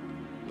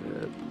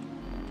 Good.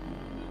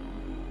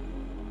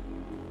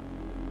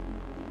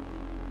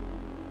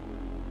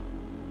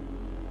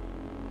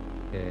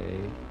 Okay.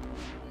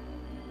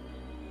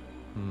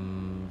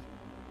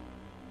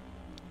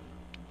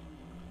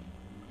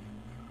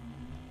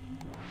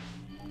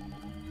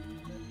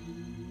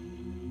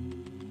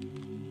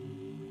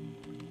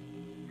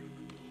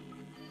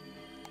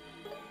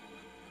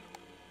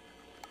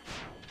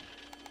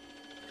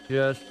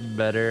 Just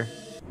better.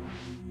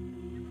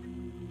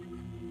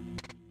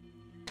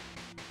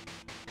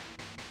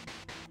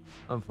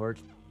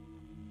 Unfortunate.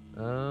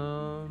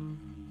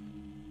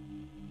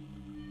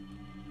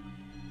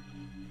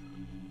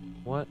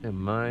 What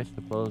am I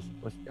supposed?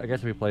 I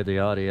guess we played the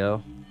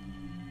audio.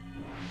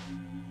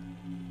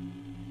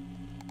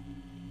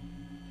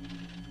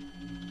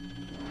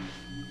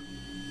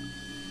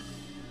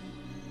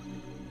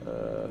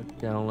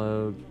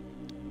 Download.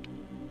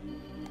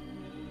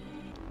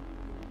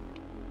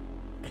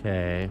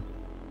 Okay.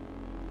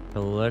 So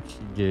let's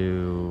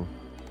do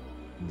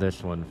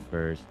this one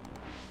first.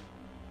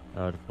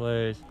 Out of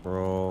play,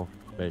 scroll,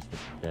 basic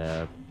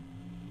tab,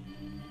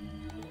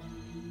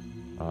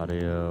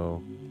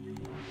 audio.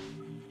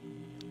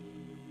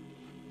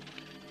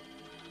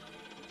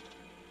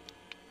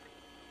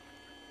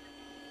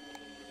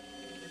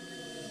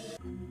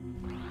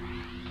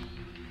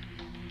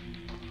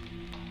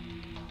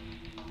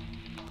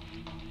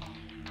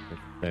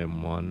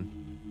 same one.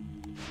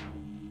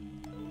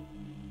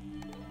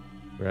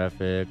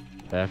 Graphics,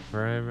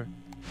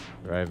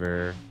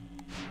 driver,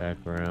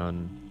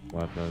 background,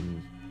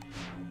 weapons.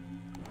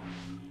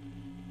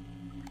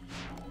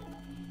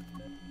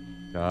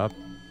 Shop.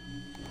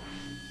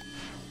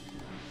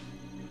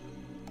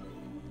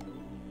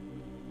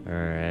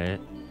 Alright.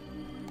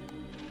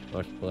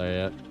 Let's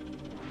play it.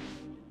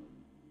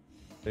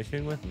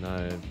 Fishing with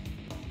knives.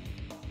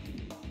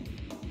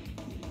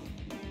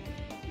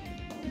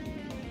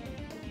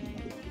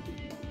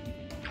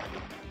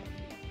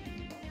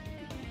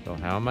 So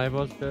how am I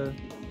supposed to...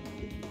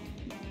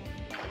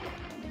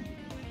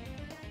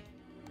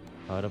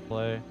 How to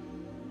play?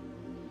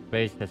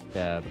 Space to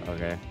stab,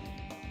 okay.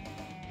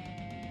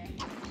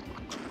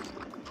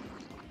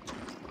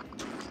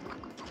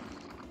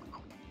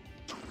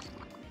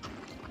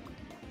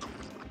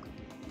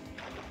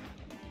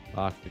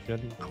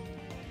 Oxygen.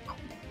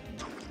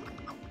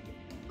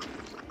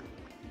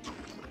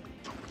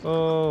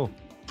 Oh,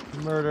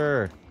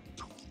 murder.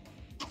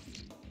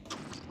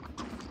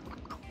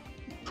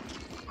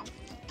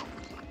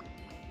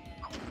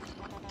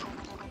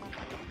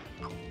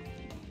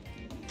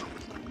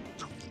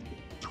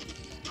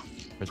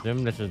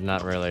 Presume this is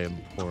not really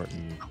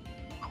important.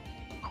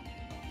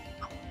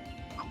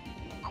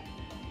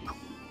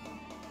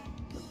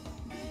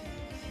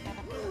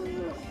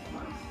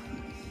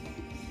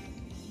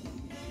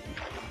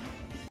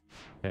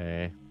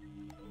 Okay.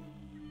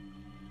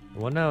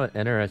 What now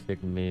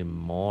interested me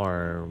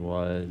more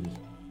was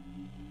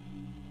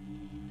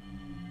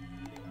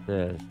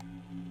this.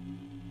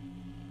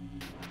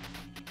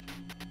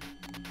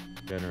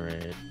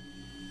 Generate.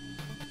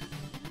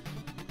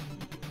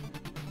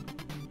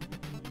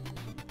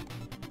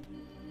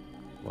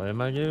 What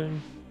am I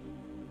doing?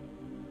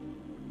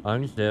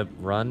 Unzip,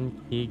 run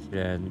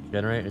keygen,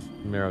 generate a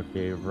mirror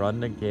key, run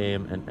the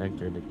game, and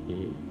enter the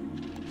key.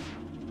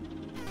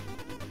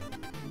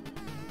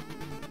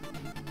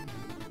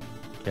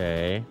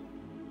 Okay.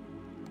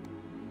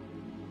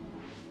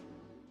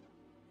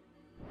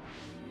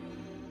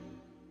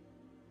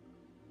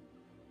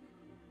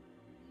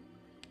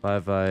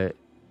 Five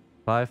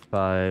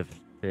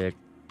 6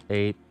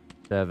 8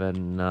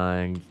 7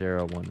 9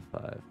 0 1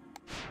 5.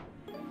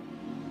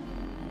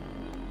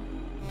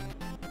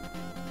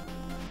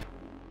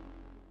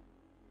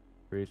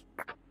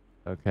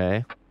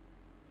 Okay.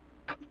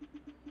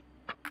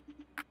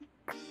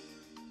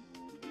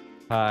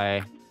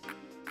 Hi.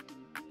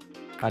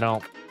 I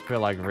don't feel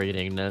like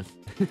reading this.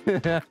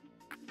 I'm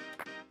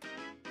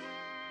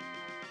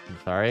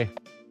sorry.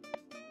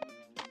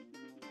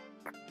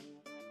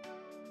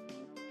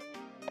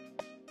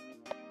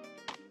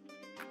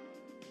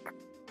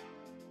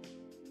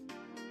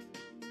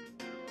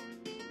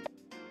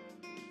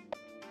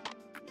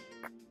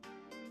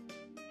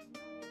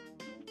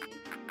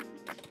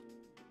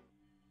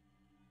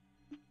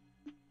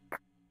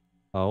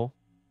 Oh.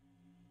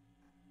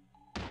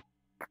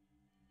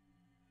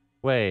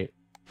 Wait.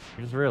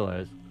 I just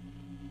realized.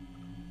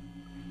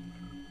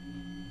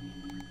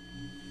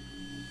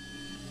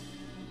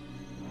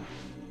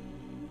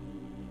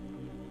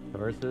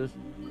 Sources?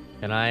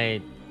 Can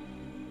I...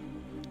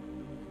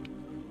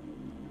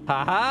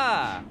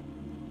 Haha!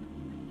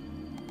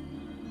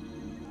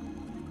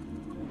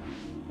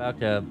 About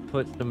to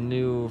put some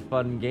new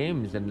fun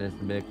games in this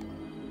mix.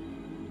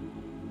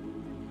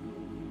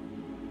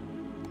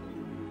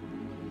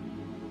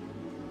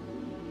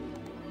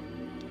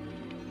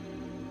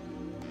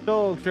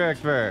 Soul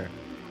transfer.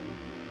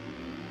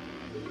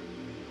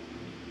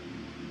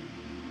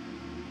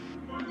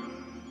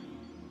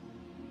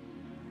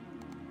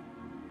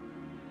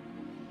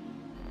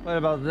 What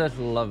about this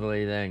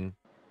lovely thing?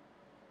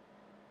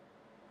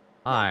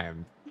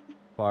 I'm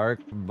bark,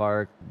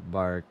 bark,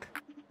 bark.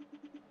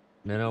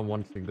 Minna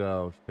wants to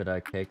go. Should I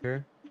take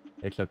her?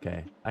 It's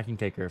okay. I can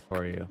take her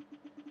for you.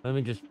 Let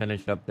me just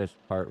finish up this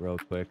part real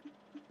quick.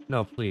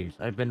 No, please.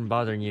 I've been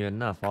bothering you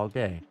enough all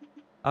day.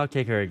 I'll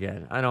take her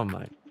again. I don't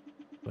mind.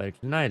 But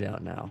it's night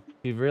out now.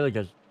 It's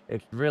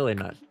really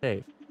not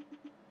safe.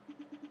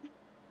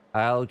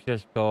 I'll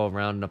just go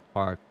around the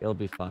park. It'll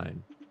be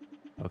fine.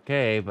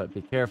 Okay, but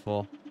be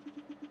careful.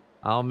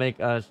 I'll make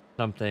us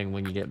something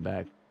when you get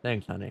back.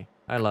 Thanks, honey.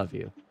 I love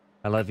you.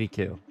 I love you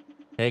too.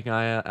 Take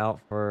Aya out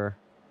for...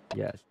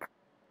 Yes.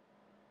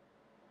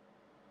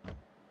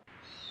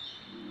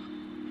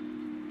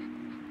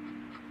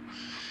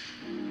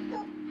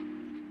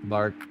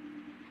 Bark.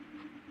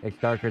 It's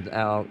darker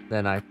out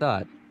than I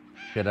thought.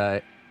 Should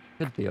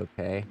be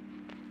okay.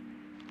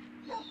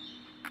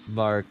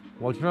 Bark.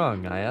 What's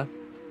wrong, Aya?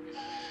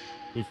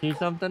 You see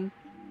something?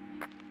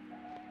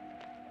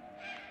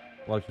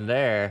 What's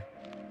there?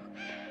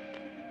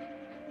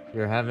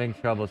 You're having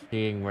trouble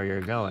seeing where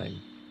you're going.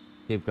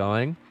 Keep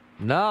going.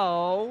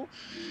 No!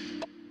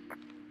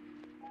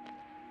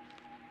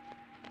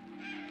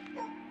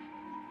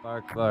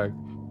 Bark, bark.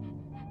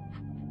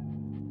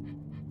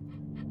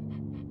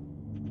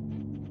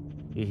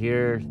 You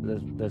hear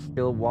the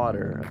still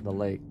water of the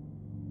lake.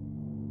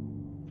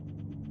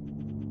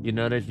 You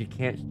notice you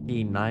can't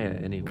see Naya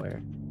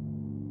anywhere.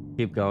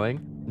 Keep going.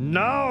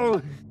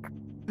 No!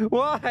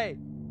 Why?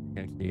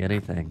 Can't see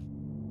anything.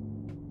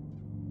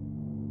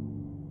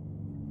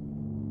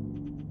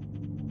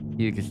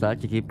 You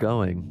decide to keep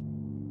going.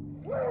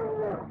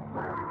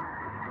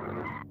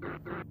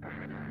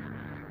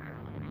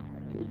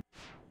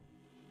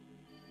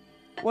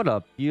 What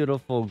a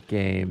beautiful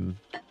game.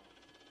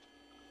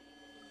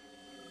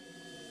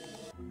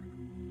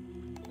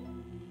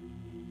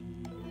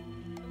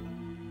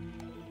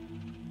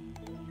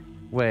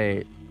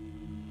 Wait.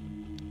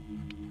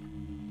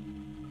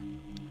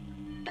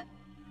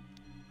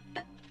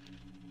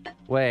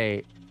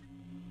 Wait.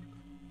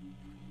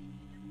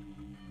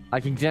 I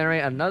can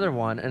generate another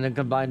one and then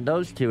combine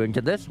those two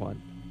into this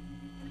one.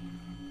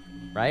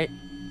 Right?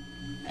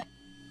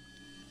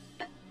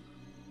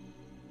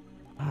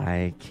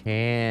 I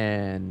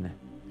can.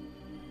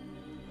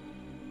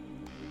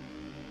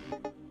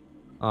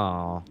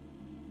 Oh.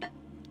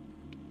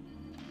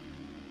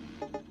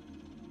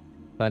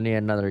 I need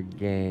another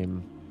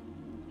game.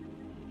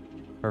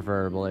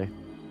 Preferably.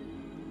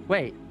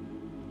 Wait.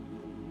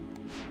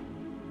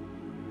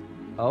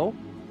 Oh?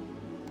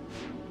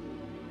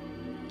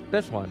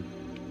 This one.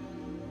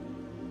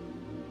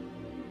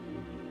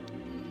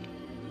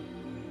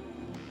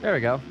 There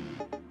we go.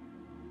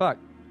 Fuck.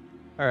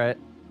 Alright.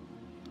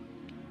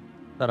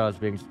 Thought I was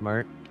being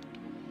smart.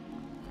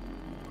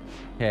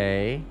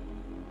 Okay.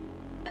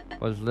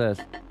 What's this?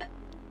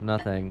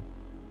 Nothing.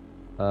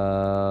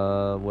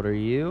 What are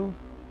you?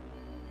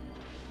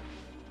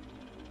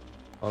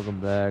 Welcome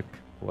back.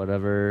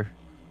 Whatever.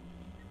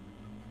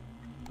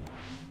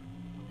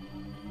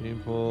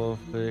 Painful,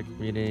 fix,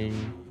 meeting.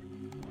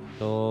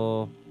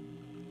 Soul.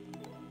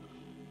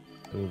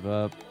 Move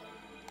up.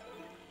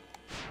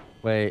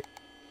 Wait.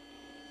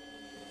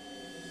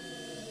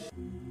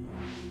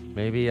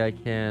 Maybe I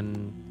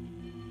can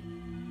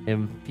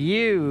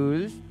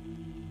infuse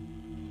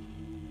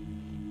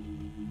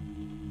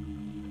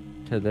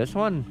to this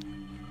one.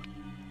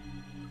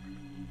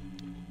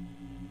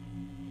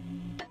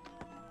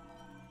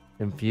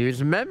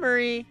 Infuse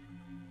memory.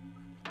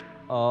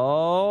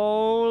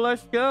 Oh,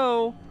 let's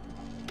go.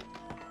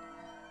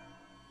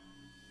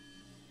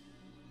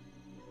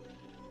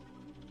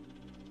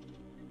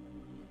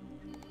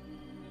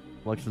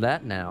 What's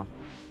that now?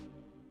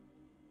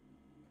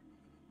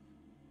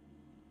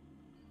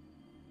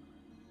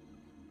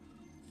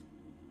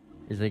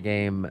 Is the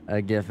game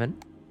a given?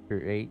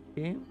 Create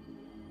game?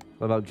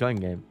 What about join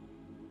game?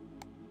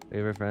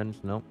 Favorite friends?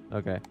 Nope.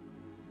 Okay.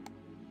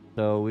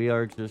 So we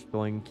are just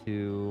going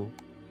to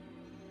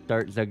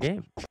start the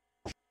game.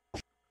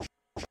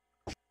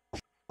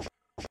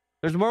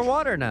 There's more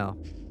water now.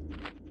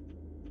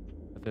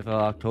 The 5th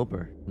of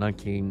October,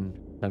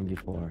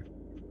 1974.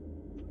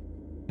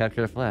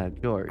 Capture the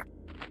flag, George.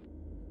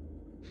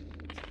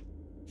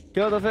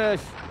 Kill the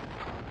fish!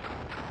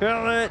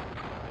 Kill it!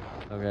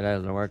 Okay, that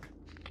doesn't work.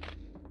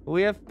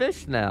 We have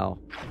fish now.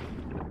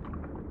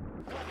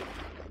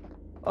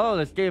 Oh,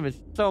 this game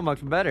is so much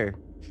better.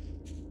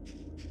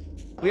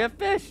 We have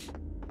fish.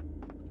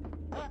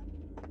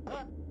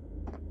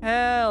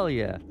 Hell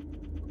yeah.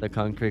 The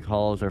concrete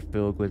halls are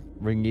filled with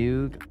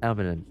renewed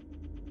evidence.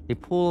 A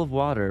pool of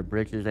water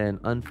bridges an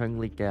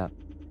unfriendly gap.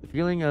 The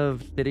feeling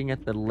of sitting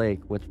at the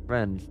lake with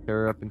friends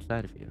stir up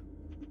inside of you.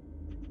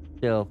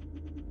 Still,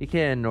 you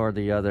can't ignore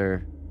the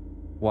other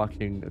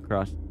walking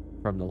across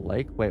from the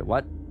lake. Wait,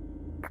 what?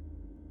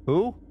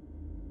 Who?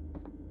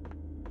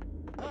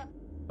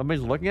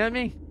 Somebody's looking at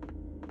me?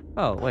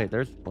 Oh, wait,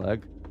 there's the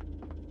flag.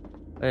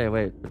 Hey,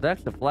 wait, if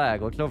that's the flag,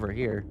 what's over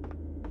here?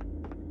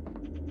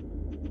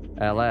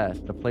 At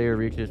last, the player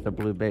reaches the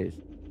blue base.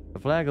 The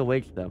flag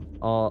awaits them.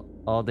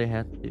 All they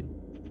have to do.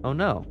 Oh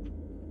no,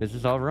 this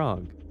is all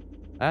wrong.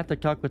 I have to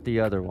talk with the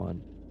other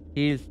one.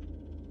 He's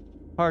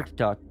hard to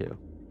talk to.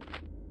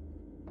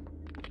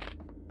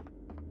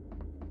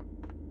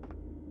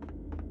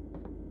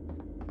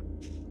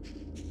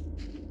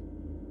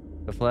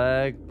 The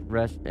flag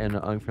rests in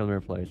an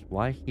unfamiliar place.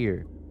 Why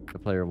here? The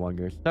player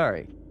wonders.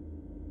 Sorry.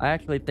 I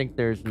actually think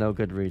there's no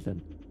good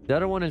reason. The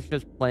other one is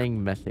just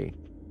playing messy.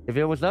 If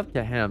it was up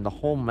to him, the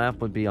whole map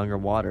would be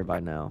underwater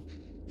by now.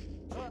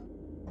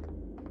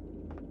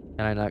 Can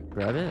I not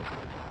grab it?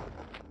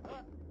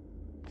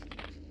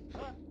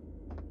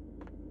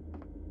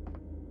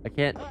 I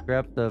can't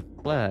grab the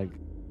flag.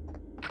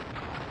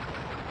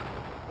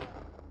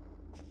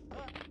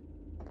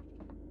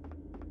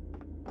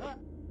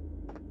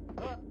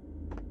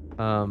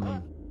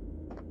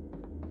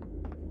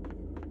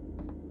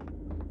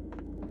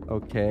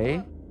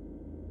 Okay.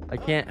 I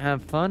can't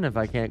have fun if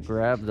I can't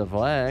grab the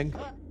flag.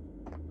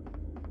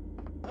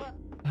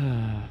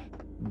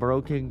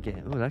 Broken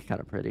game. Oh, that's kind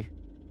of pretty.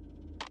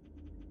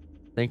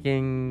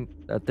 Thinking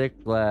a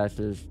thick glass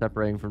is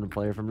separating from the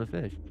player from the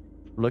fish.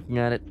 Looking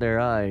at it, their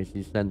eyes,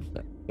 you sense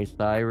a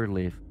sigh of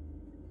relief.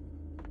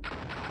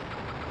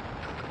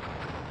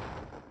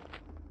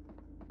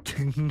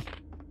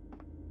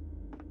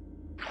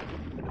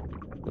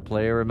 The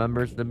player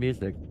remembers the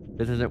music.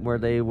 This isn't where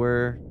they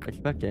were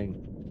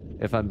expecting.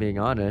 If I'm being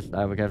honest,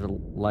 I would have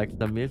liked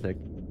some music.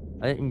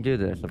 I didn't do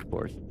this, of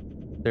course.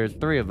 there's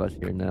 3 of us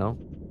here now.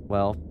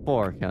 Well,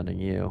 4 counting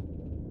you.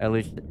 At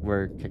least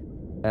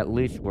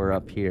we're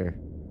up here.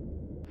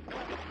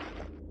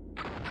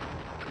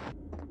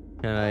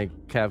 Can I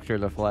capture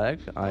the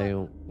flag? I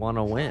want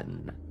to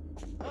win.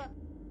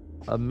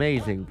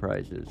 Amazing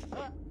prizes.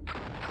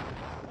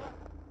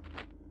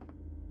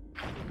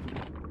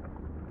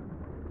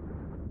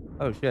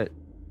 Oh shit.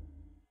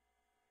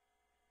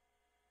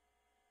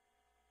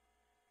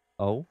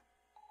 Oh.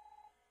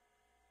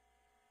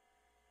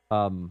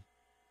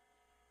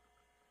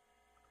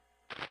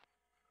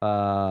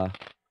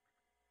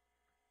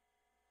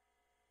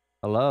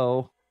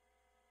 Hello?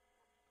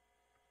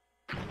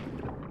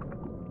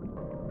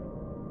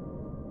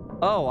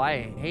 Oh,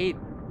 I hate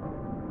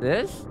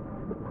this?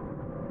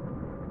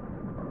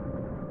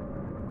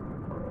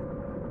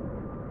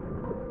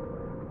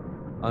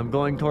 I'm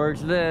going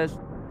towards this.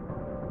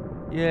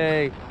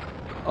 Yay.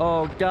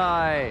 Oh,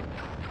 die.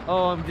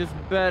 Oh, I'm just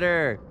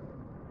better.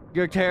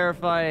 You're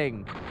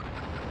terrifying.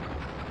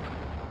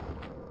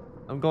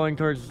 I'm going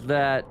towards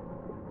that.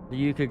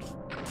 You could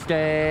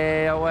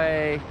stay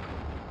away.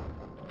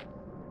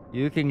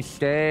 You can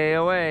stay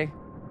away.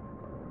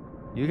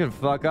 You can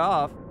fuck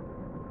off.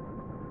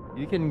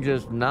 You can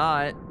just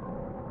not.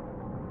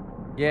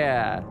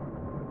 Yeah.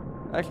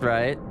 That's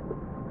right.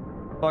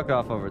 Fuck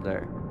off over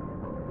there.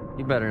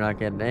 You better not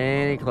get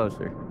any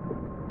closer.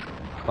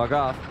 Fuck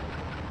off.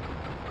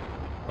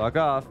 Fuck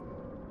off.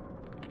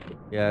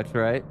 Yeah, that's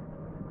right.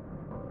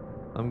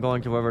 I'm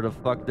going to wherever the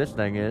fuck this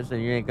thing is,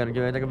 and you ain't gonna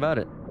do anything about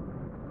it.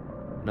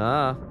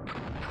 Nah.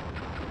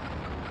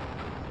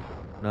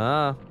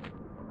 Nah.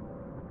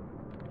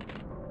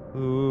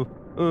 Ooh.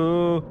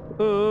 Ooh.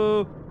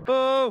 Ooh.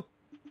 Ooh.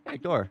 Hey,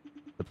 door.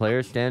 The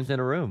player stands in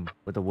a room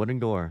with a wooden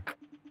door.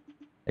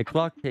 A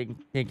clock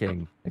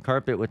ticking. A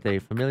carpet with a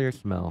familiar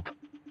smell.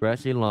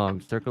 Grassy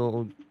lawn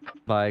circled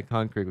by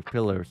concrete with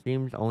pillars.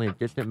 Seems only a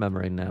distant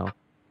memory now.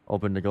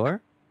 Open the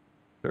door?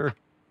 Sure.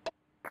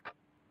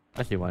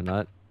 I see why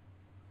not.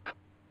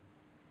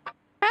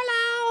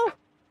 Hello!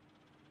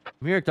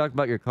 I'm here to talk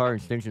about your car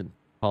extinction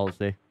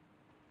policy.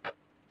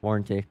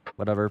 Warranty.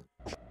 Whatever.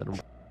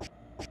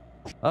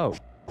 Oh.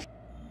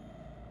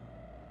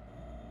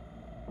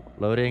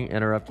 Loading.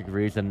 Interrupted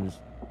reasons.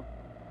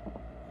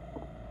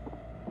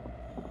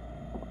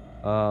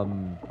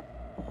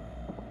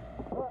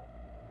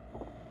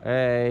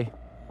 Hey.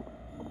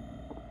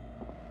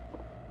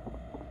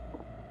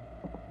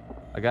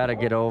 I gotta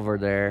get over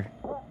there.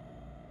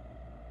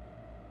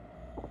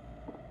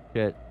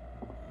 Shit.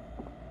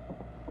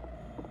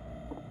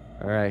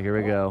 Alright, here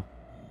we go.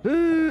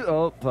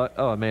 Oh, fuck.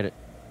 Oh, I made it.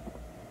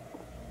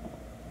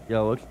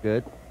 Yo, looks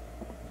good.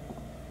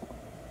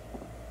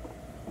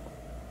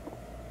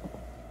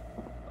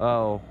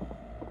 Oh.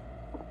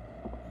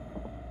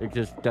 It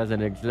just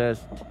doesn't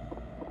exist.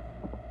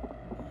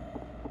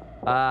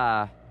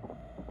 Ah.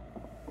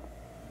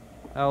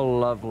 How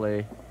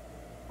lovely.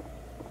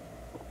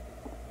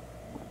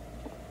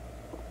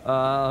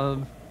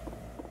 Oh,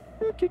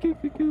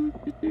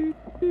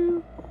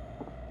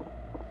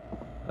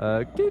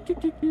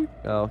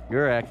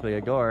 you're actually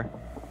a door.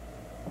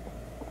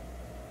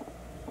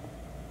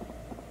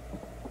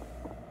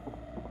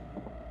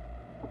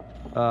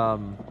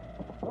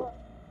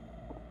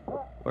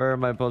 Where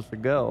am I supposed to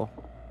go?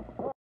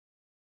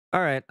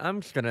 Alright,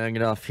 I'm just gonna end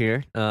it off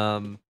here.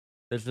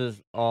 This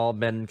has all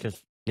been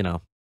just, you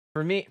know,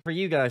 for me, for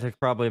you guys, it's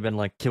probably been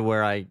like to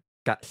where I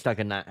got stuck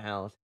in that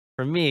house.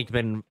 For me, it's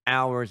been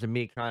hours of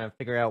me trying to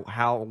figure out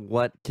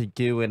what to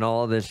do and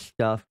all this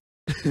stuff.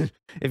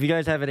 If you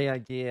guys have any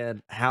idea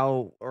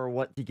how or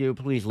what to do,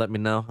 please let me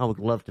know. I would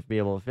love to be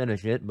able to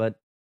finish it, but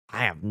I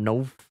have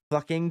no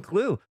fucking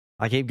clue.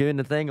 I keep doing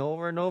the thing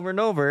over and over and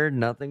over.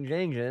 Nothing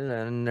changes,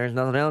 and there's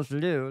nothing else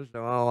to do.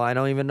 So I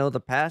don't even know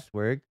the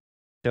password.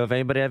 So if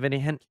anybody have any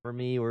hints for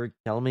me or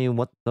tell me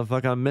what the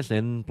fuck I'm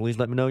missing, please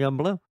let me know down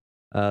below.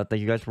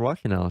 Thank you guys for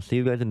watching. I'll see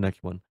you guys in the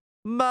next one.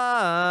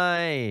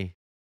 Bye!